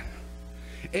sin.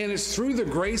 And it's through the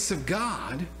grace of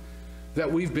God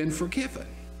that we've been forgiven.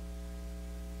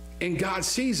 And God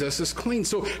sees us as clean.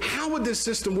 So how would this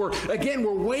system work? Again,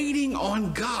 we're waiting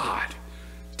on God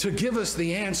to give us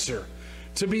the answer,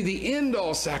 to be the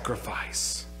end-all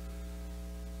sacrifice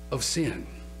of sin.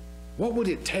 What would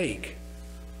it take?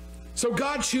 So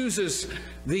God chooses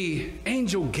the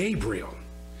angel Gabriel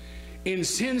and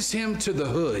sends him to the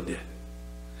hood.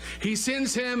 He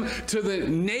sends him to the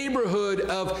neighborhood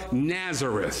of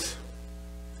Nazareth.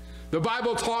 The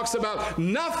Bible talks about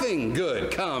nothing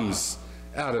good comes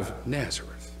out of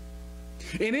Nazareth.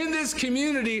 And in this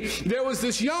community, there was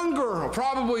this young girl,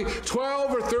 probably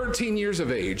 12 or 13 years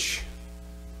of age,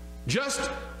 just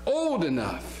old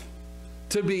enough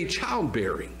to be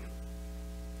childbearing.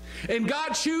 And God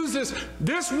chooses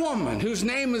this woman, whose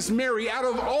name is Mary, out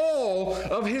of all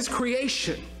of his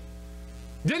creation.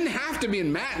 Didn't have to be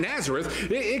in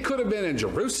Nazareth. It could have been in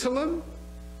Jerusalem,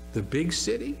 the big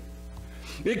city.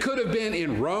 It could have been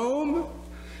in Rome.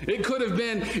 It could have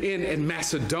been in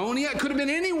Macedonia. It could have been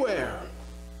anywhere.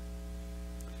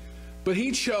 But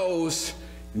he chose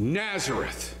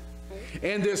Nazareth.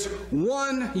 And this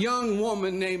one young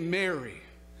woman named Mary.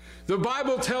 The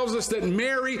Bible tells us that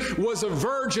Mary was a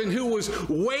virgin who was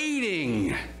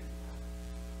waiting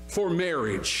for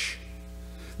marriage.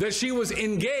 that she was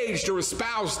engaged or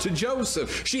espoused to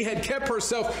Joseph. She had kept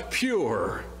herself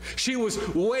pure. She was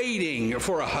waiting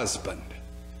for a husband,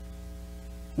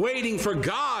 waiting for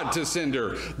God to send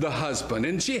her the husband.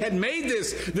 And she had made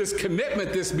this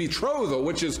commitment, this betrothal,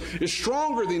 which is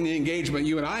stronger than the engagement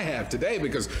you and I have today,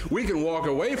 because we can walk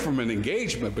away from an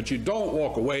engagement, but you don't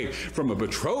walk away from a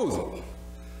betrothal.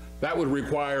 That would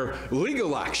require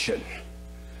legal action.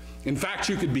 In fact,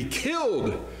 you could be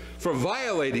killed for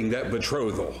violating that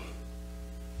betrothal.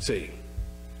 See,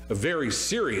 a very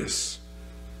serious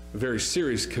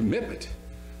commitment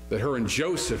that her and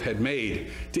Joseph had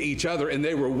made to each other, and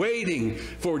they were waiting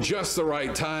for just the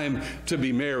right time to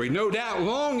be married. No doubt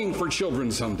longing for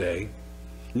children someday.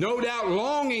 No doubt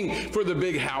longing for the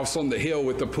big house on the hill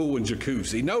with the pool and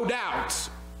jacuzzi. No doubt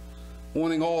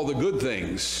wanting all the good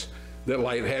things that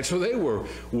life had. So they were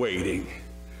waiting.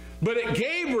 But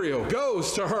Gabriel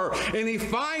goes to her, and he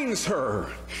finds her,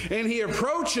 and he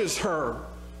approaches her,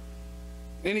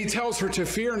 and he tells her to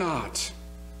fear not.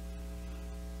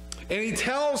 And he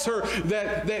tells her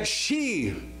that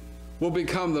she will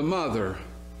become the mother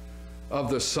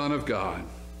of the Son of God,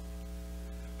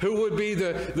 who would be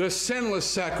the sinless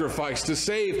sacrifice to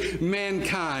save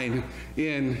mankind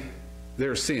in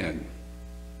their sin.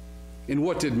 And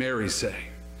what did Mary say?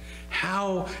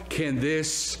 How can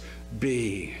this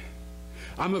be?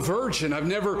 I'm a virgin. I've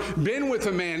never been with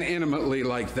a man intimately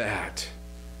like that.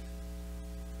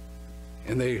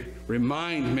 And they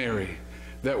remind Mary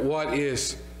that what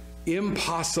is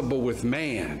impossible with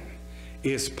man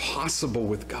is possible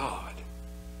with God.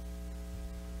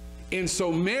 And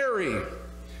so Mary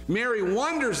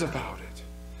wonders about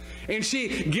it. And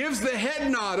she gives the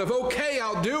head nod of, okay,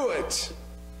 I'll do it.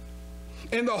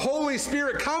 And the Holy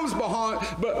Spirit comes upon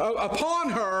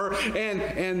her,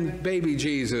 and baby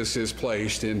Jesus is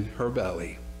placed in her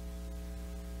belly.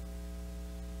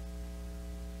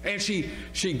 And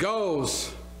she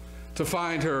goes to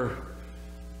find her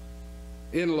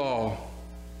in-law,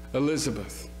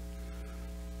 Elizabeth.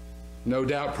 No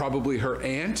doubt probably her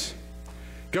aunt.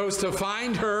 Goes to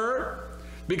find her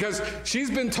because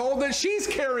she's been told that she's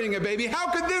carrying a baby.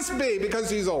 How could this be? Because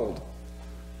she's old.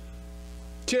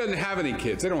 She doesn't have any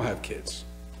kids. They don't have kids.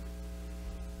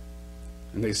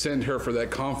 And they send her for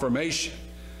that confirmation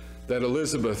that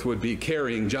Elizabeth would be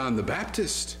carrying John the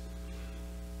Baptist.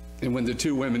 And when the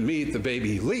two women meet, the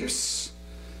baby leaps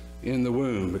in the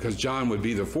womb because John would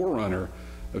be the forerunner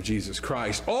of Jesus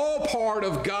Christ. All part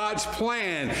of God's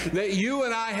plan that you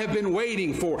and I have been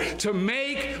waiting for, to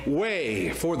make way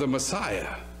for the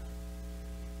Messiah.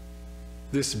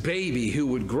 This baby who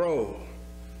would grow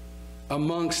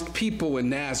amongst people in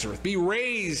Nazareth, be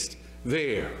raised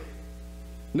there,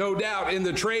 no doubt in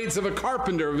the trades of a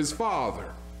carpenter of his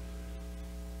father,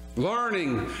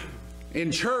 learning in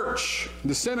church,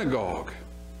 the synagogue.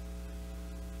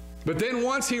 But then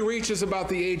once he reaches about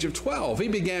the age of 12, he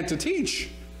began to teach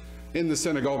in the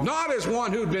synagogue, not as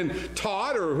one who'd been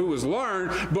taught or who was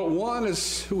learned, but one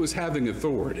who was having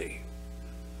authority.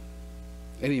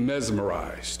 And he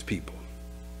mesmerized people.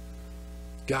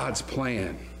 God's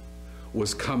plan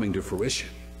was coming to fruition.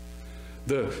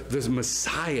 The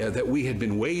Messiah that we had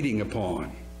been waiting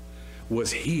upon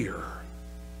was here.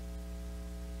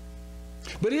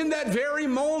 But in that very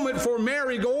moment for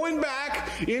Mary, going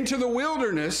back into the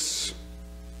wilderness,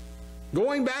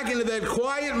 going back into that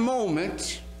quiet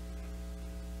moment,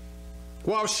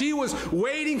 while she was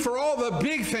waiting for all the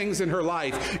big things in her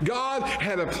life, God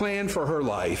had a plan for her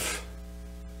life.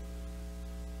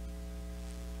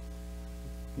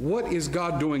 What is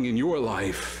God doing in your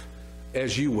life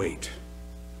as you wait?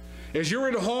 As you're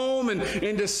at home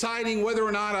and deciding whether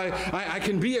or not I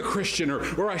can be a Christian,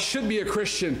 or I should be a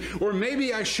Christian, or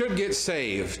maybe I should get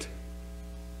saved.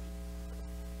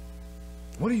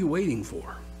 What are you waiting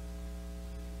for?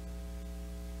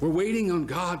 We're waiting on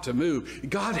God to move.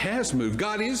 God has moved.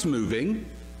 God is moving.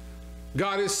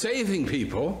 God is saving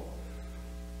people.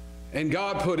 And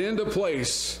God put into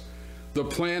place the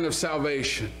plan of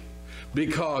salvation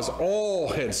because all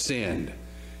had sinned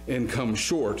and come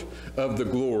short of the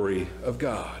glory of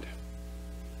God.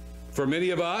 For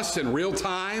many of us in real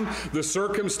time, the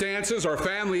circumstances, our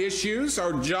family issues,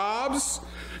 our jobs,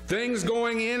 things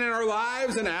going in our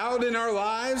lives and out in our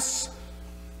lives,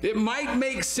 it might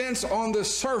make sense on the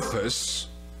surface.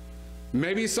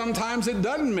 Maybe sometimes it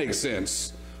doesn't make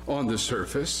sense on the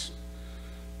surface.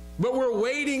 But we're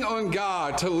waiting on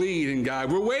God to lead and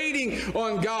guide. We're waiting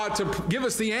on God to give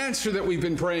us the answer that we've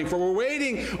been praying for. We're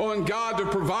waiting on God to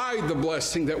provide the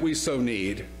blessing that we so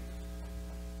need.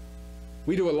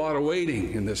 We do a lot of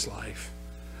waiting in this life.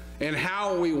 And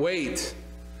how we wait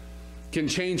can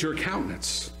change your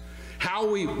countenance. How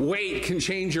we wait can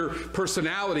change your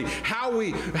personality. How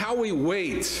we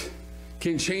wait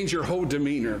can change your whole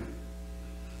demeanor.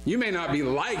 You may not be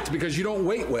liked because you don't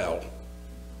wait well.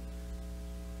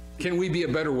 Can we be a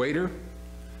better waiter?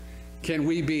 Can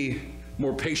we be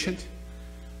more patient?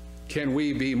 Can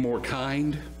we be more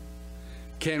kind?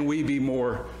 Can we be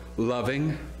more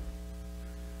loving?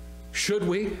 Should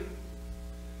we?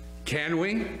 Can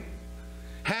we?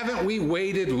 Haven't we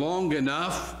waited long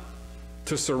enough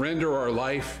to surrender our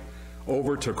life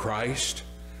over to Christ?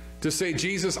 To say,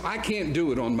 Jesus, I can't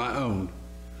do it on my own.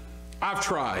 I've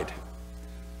tried.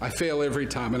 I fail every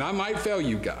time, and I might fail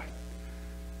you, God.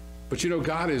 But you know,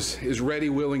 God is ready,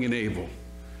 willing, and able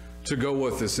to go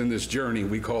with us in this journey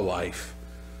we call life.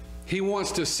 He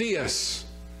wants to see us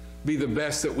be the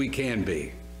best that we can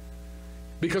be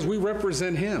because we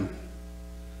represent Him.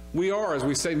 We are, as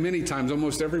we say many times,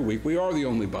 almost every week, we are the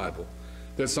only Bible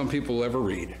that some people will ever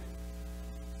read.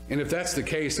 And if that's the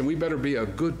case, then we better be a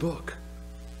good book.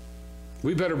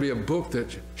 We better be a book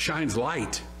that shines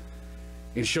light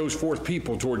and shows forth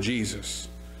people toward Jesus.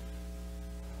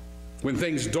 When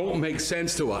things don't make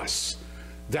sense to us,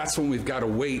 that's when we've got to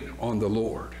wait on the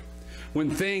Lord. When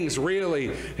things really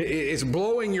is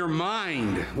blowing your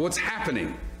mind, what's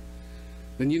happening,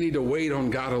 then you need to wait on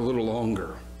God a little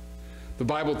longer. The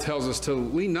Bible tells us to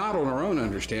lean not on our own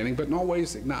understanding, but in all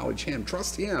ways acknowledge Him.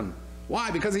 Trust Him.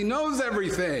 Why? Because He knows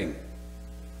everything.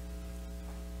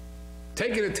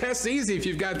 Taking a test's easy if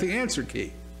you've got the answer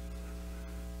key.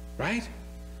 Right?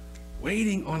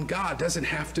 Waiting on God doesn't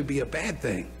have to be a bad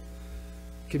thing.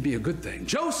 It can be a good thing.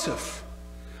 Joseph,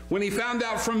 when he found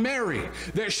out from Mary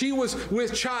that she was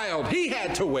with child, he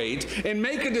had to wait and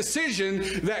make a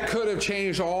decision that could have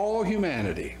changed all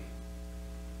humanity.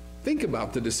 Think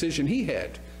about the decision he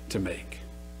had to make.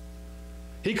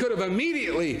 He could have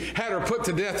immediately had her put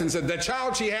to death and said, the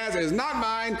child she has is not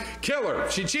mine, kill her.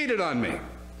 She cheated on me.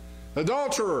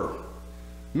 Adulterer.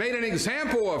 Made an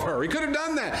example of her. He could have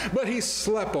done that, but he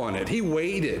slept on it. He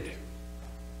waited.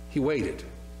 He waited.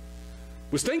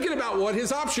 Was thinking about what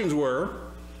his options were,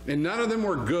 and none of them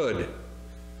were good.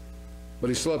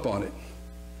 But he slept on it.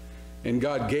 And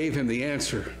God gave him the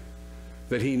answer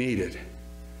that he needed.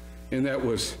 And that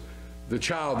was the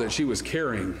child that she was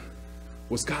carrying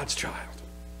was God's child,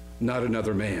 not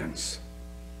another man's.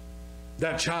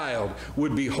 That child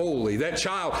would be holy. That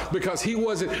child, because he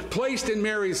wasn't placed in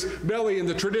Mary's belly in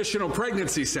the traditional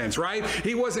pregnancy sense, right?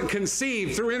 He wasn't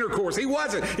conceived through intercourse. He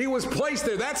wasn't. He was placed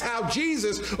there. That's how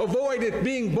Jesus avoided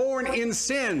being born in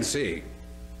sin, see?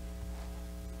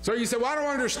 So you say, well, I don't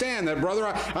understand that, brother.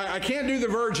 I can't do the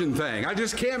virgin thing. I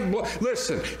just can't.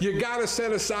 Listen, you got to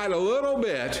set aside a little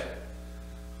bit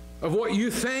of what you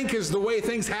think is the way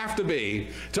things have to be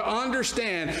to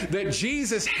understand that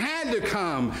Jesus had to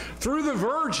come through the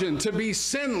virgin to be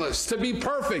sinless, to be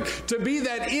perfect, to be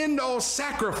that end-all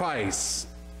sacrifice.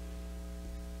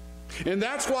 And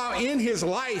that's why in his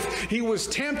life he was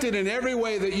tempted in every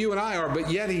way that you and I are,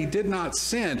 but yet he did not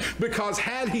sin, because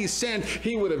had he sinned,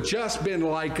 he would have just been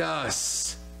like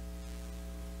us.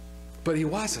 But he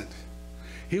wasn't.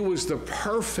 He was the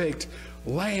perfect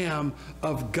Lamb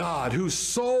of God, whose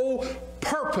sole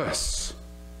purpose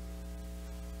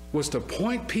was to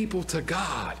point people to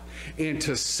God and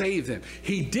to save them.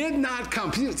 He did not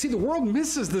come. See, the world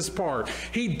misses this part.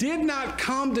 He did not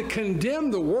come to condemn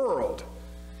the world.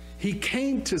 He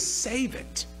came to save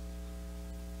it.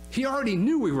 He already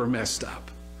knew we were messed up.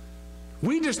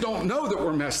 We just don't know that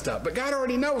we're messed up, but God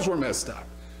already knows we're messed up.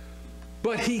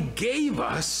 But he gave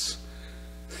us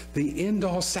the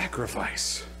end-all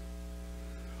sacrifice.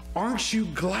 Aren't you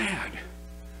glad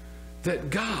that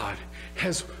God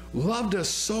has loved us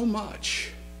so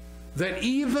much that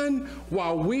even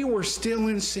while we were still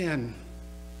in sin,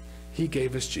 he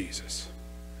gave us Jesus?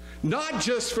 Not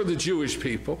just for the Jewish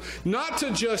people, not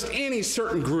to just any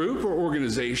certain group or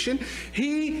organization.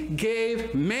 He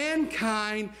gave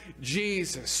mankind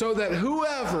Jesus so that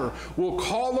whoever will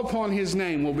call upon his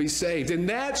name will be saved. And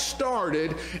that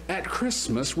started at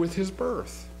Christmas with his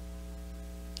birth.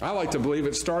 I like to believe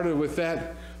it started with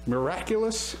that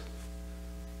miraculous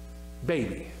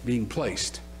baby being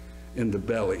placed in the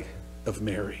belly of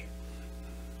Mary.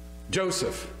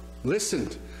 Joseph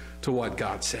listened to what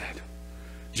God said.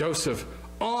 Joseph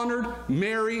honored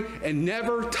Mary and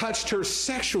never touched her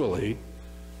sexually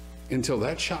until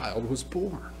that child was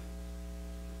born.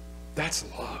 That's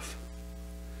love.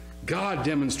 God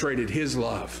demonstrated his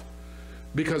love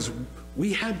because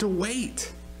we had to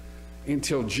wait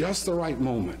until just the right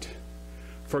moment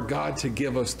for God to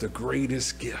give us the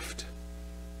greatest gift.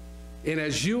 And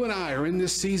as you and I are in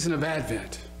this season of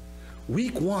Advent,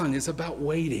 week 1 is about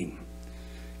waiting.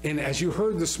 And as you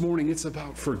heard this morning, it's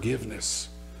about forgiveness.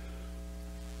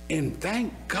 And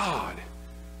thank God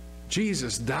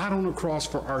Jesus died on the cross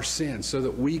for our sins so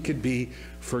that we could be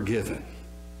forgiven.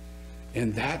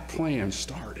 And that plan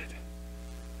started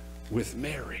with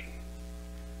Mary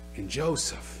and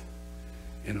Joseph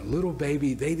and a little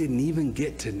baby they didn't even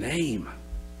get to name.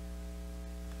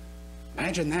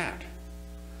 Imagine that.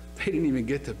 They didn't even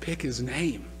get to pick his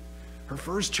name. Her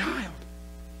first child.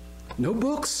 No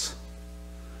books.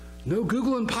 No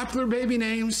Googling popular baby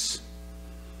names.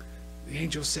 The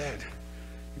angel said,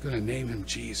 you're going to name him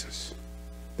Jesus.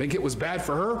 Think it was bad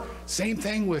for her? Same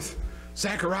thing with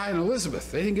Zachariah and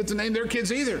Elizabeth. They didn't get to name their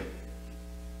kids either.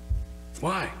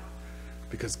 Why?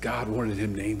 Because God wanted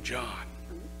him named John.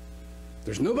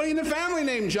 There's nobody in the family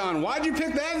named John. Why'd you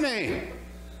pick that name?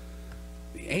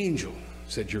 The angel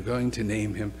said, you're going to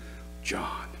name him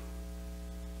John.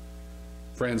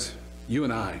 Friends, you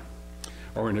and I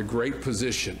are in a great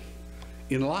position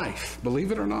in life,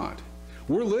 believe it or not.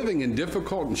 We're living in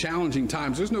difficult and challenging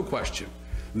times, there's no question.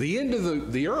 The end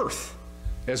of the earth,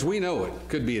 as we know it,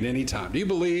 could be at any time. Do you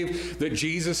believe that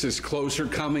Jesus is closer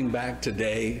coming back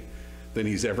today than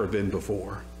he's ever been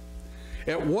before?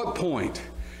 At what point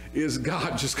is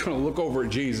God just going to look over at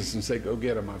Jesus and say, go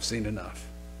get him, I've seen enough?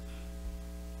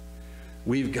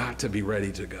 We've got to be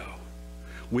ready to go.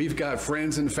 We've got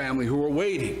friends and family who are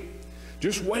waiting,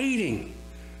 just waiting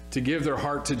to give their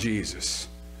heart to Jesus.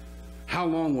 How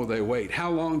long will they wait? How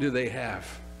long do they have?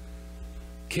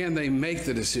 Can they make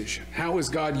the decision? How is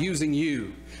God using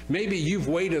you? Maybe you've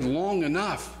waited long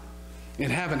enough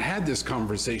and haven't had this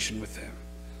conversation with them.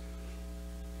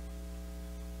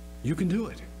 You can do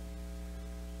it.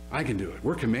 I can do it.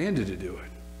 We're commanded to do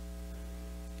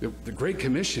it. The Great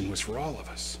Commission was for all of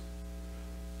us.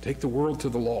 Take the world to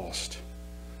the lost.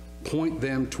 Point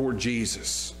them toward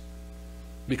Jesus.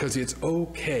 Because it's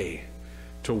okay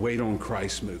to wait on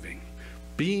Christ moving.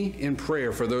 Be in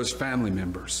prayer for those family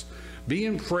members. Be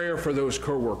in prayer for those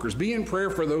co-workers. Be in prayer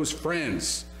for those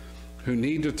friends who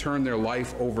need to turn their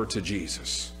life over to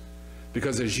Jesus.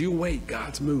 Because as you wait,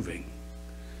 God's moving.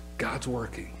 God's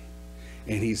working.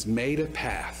 And he's made a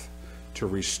path to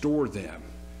restore them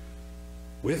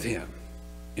with him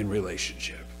in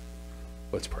relationship.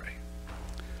 Let's pray.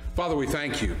 Father, we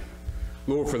thank you,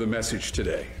 Lord, for the message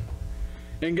today.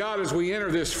 And God, as we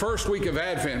enter this first week of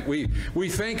Advent, we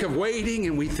think of waiting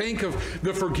and we think of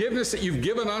the forgiveness that you've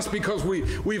given us because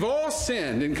we've all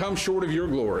sinned and come short of your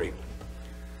glory.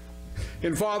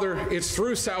 And Father, it's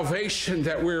through salvation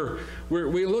that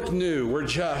we look new, we're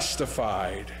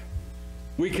justified.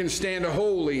 We can stand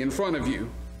holy in front of you.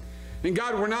 And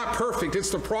God, we're not perfect. It's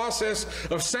the process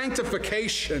of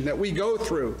sanctification that we go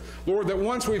through. Lord, that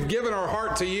once we've given our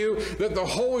heart to you, that the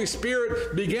Holy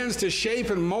Spirit begins to shape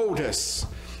and mold us.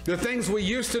 The things we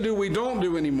used to do, we don't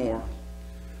do anymore.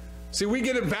 See, we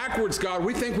get it backwards, God.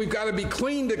 We think we've got to be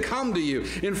clean to come to you.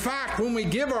 In fact, when we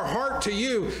give our heart to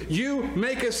you, you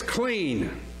make us clean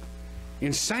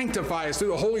and sanctify us through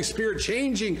the Holy Spirit,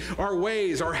 changing our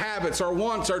ways, our habits, our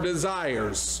wants, our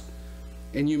desires.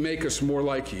 And you make us more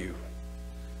like you.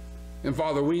 And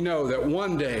Father, we know that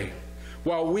one day,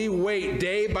 while we wait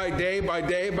day by day by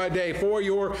day by day for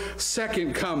your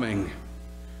second coming,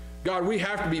 God, we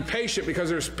have to be patient because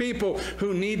there's people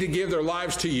who need to give their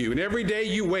lives to you. And every day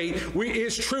you wait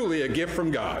is truly a gift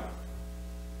from God.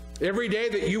 Every day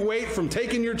that you wait from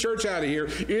taking your church out of here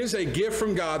is a gift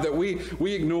from God that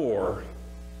we ignore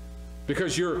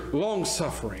because you're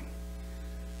long-suffering.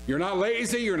 You're not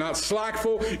lazy, you're not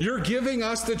slackful. You're giving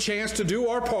us the chance to do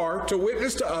our part, to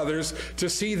witness to others, to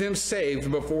see them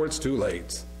saved before it's too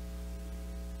late.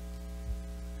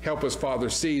 Help us, Father,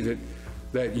 see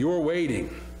that your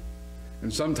waiting,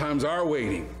 and sometimes our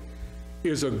waiting,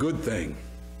 is a good thing.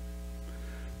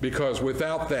 Because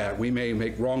without that, we may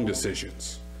make wrong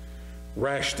decisions,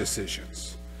 rash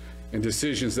decisions, and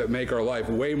decisions that make our life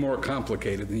way more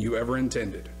complicated than you ever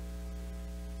intended.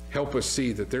 Help us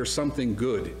see that there's something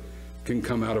good can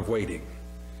come out of waiting.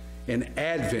 And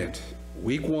Advent,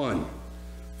 week 1,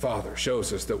 Father,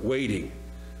 shows us that waiting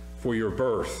for your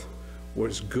birth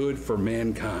was good for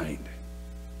mankind.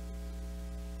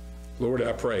 Lord,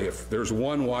 I pray if there's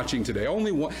one watching today,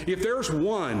 only one, if there's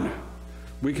one,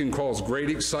 we can cause great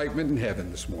excitement in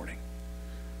heaven this morning.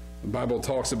 The Bible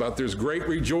talks about there's great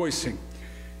rejoicing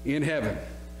in heaven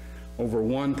over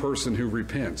one person who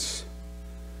repents.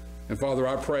 And Father,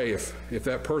 I pray if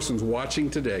that person's watching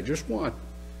today, just one,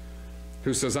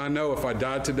 who says, I know if I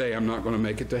died today, I'm not going to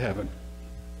make it to heaven.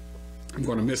 I'm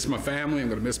going to miss my family. I'm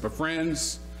going to miss my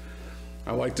friends.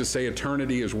 I like to say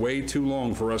eternity is way too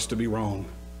long for us to be wrong.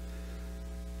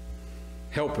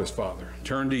 Help us, Father.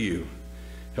 Turn to you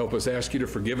Help us ask you to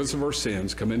forgive us of our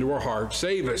sins, come into our heart,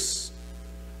 save us,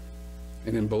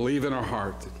 and then believe in our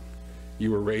heart that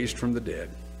you were raised from the dead.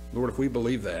 Lord, if we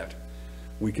believe that,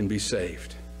 we can be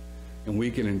saved, and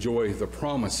we can enjoy the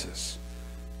promises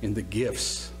and the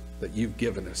gifts that you've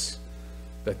given us,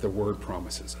 that the Word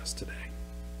promises us today.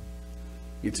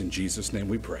 It's in Jesus' name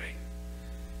we pray.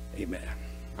 Amen.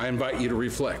 I invite you to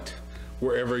reflect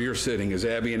wherever you're sitting as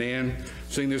Abby and Ann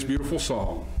sing this beautiful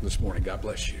song this morning. God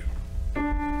bless you.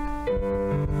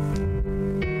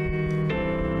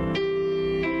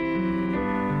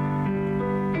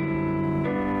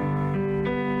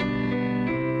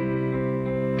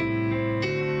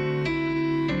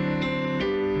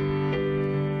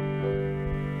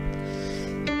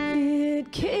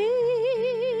 It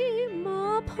came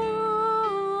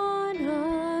upon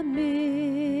a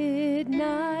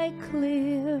midnight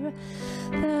clear,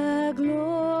 the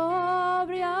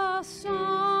glorious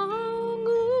song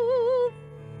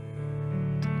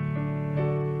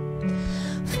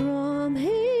from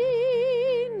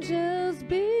angels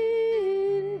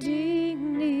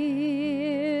bending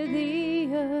near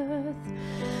the earth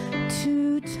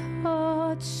to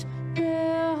touch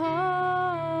their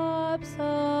harps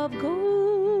of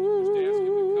gold. Just ask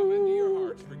him to come into your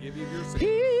hearts, forgive you of your sins.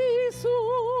 Peace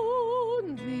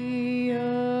on the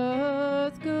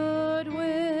earth,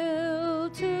 goodwill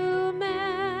to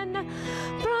men,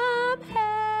 from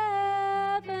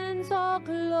heaven's all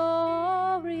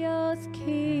glorious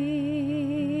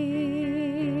King.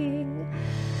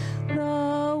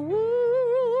 The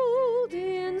world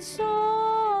in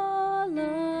solemn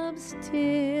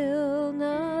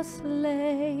stillness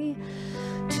lay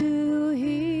to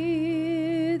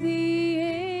hear the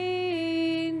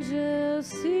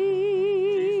angels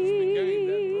Jesus became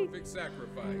that sing. perfect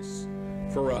sacrifice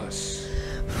for us.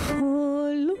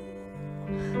 For lo,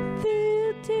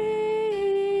 the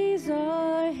days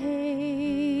are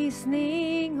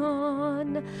hastening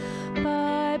on,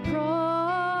 by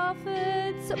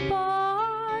prophets,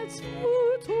 bards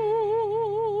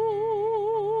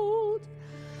foretold,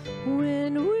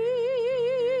 when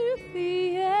with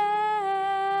the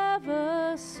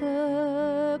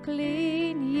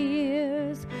ever-circling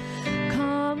years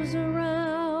comes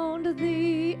around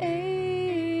the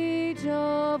age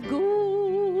of gold,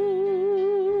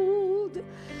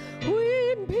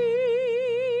 when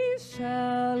peace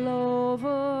shall over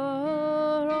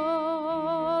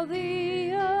all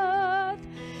the earth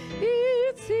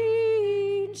its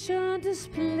ancient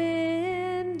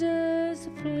splendors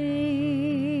fling,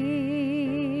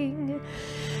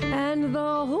 and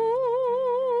the whole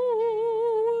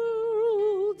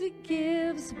world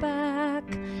gives back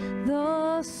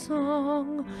the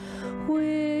song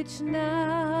which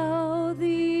now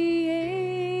the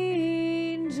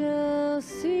angels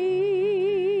sing.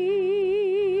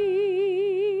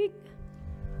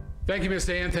 Thank you, Miss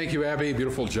Ann. Thank you, Abby.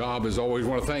 Beautiful job as always. I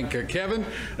want to thank Kevin,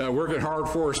 working hard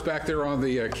for us back there on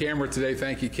the camera today.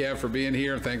 Thank you, Kev, for being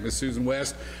here. And thank Miss Susan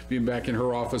West being back in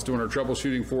her office doing our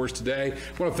troubleshooting for us today.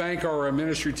 I want to thank our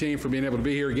ministry team for being able to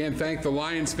be here again. Thank the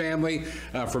Lyons family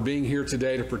for being here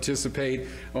today to participate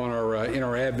on our in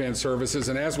our Advent services.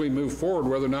 And as we move forward,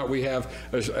 whether or not we have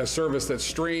a service that's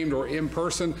streamed or in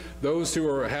person, those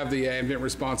who have the Advent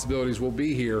responsibilities will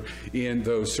be here in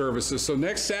those services. So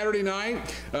next Saturday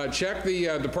night, check the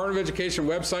Department of Education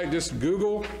website. Just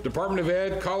Google Department of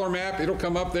Ed caller map. It'll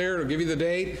come up there. It'll give you the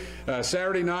date.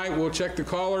 Saturday night, we'll check the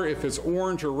caller. If it's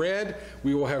orange or red,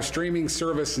 we will have streaming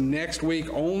service next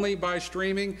week only by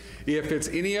streaming. If it's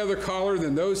any other caller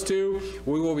than those two,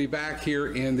 we will be back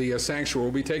here in the sanctuary.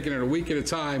 We'll be taking it a week at a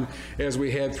time as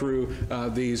we head through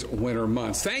these winter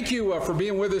months. Thank you for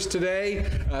being with us today.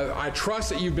 I trust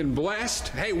that you've been blessed.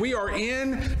 Hey, we are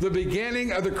in the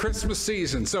beginning of the Christmas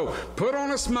season. So put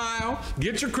on a smile,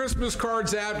 get your Christmas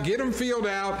cards out, get them filled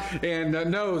out, and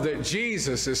know that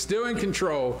Jesus is still in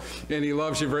control and he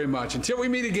loves you very much. Until we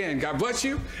meet again, God bless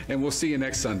you, and we'll see you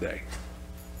next Sunday.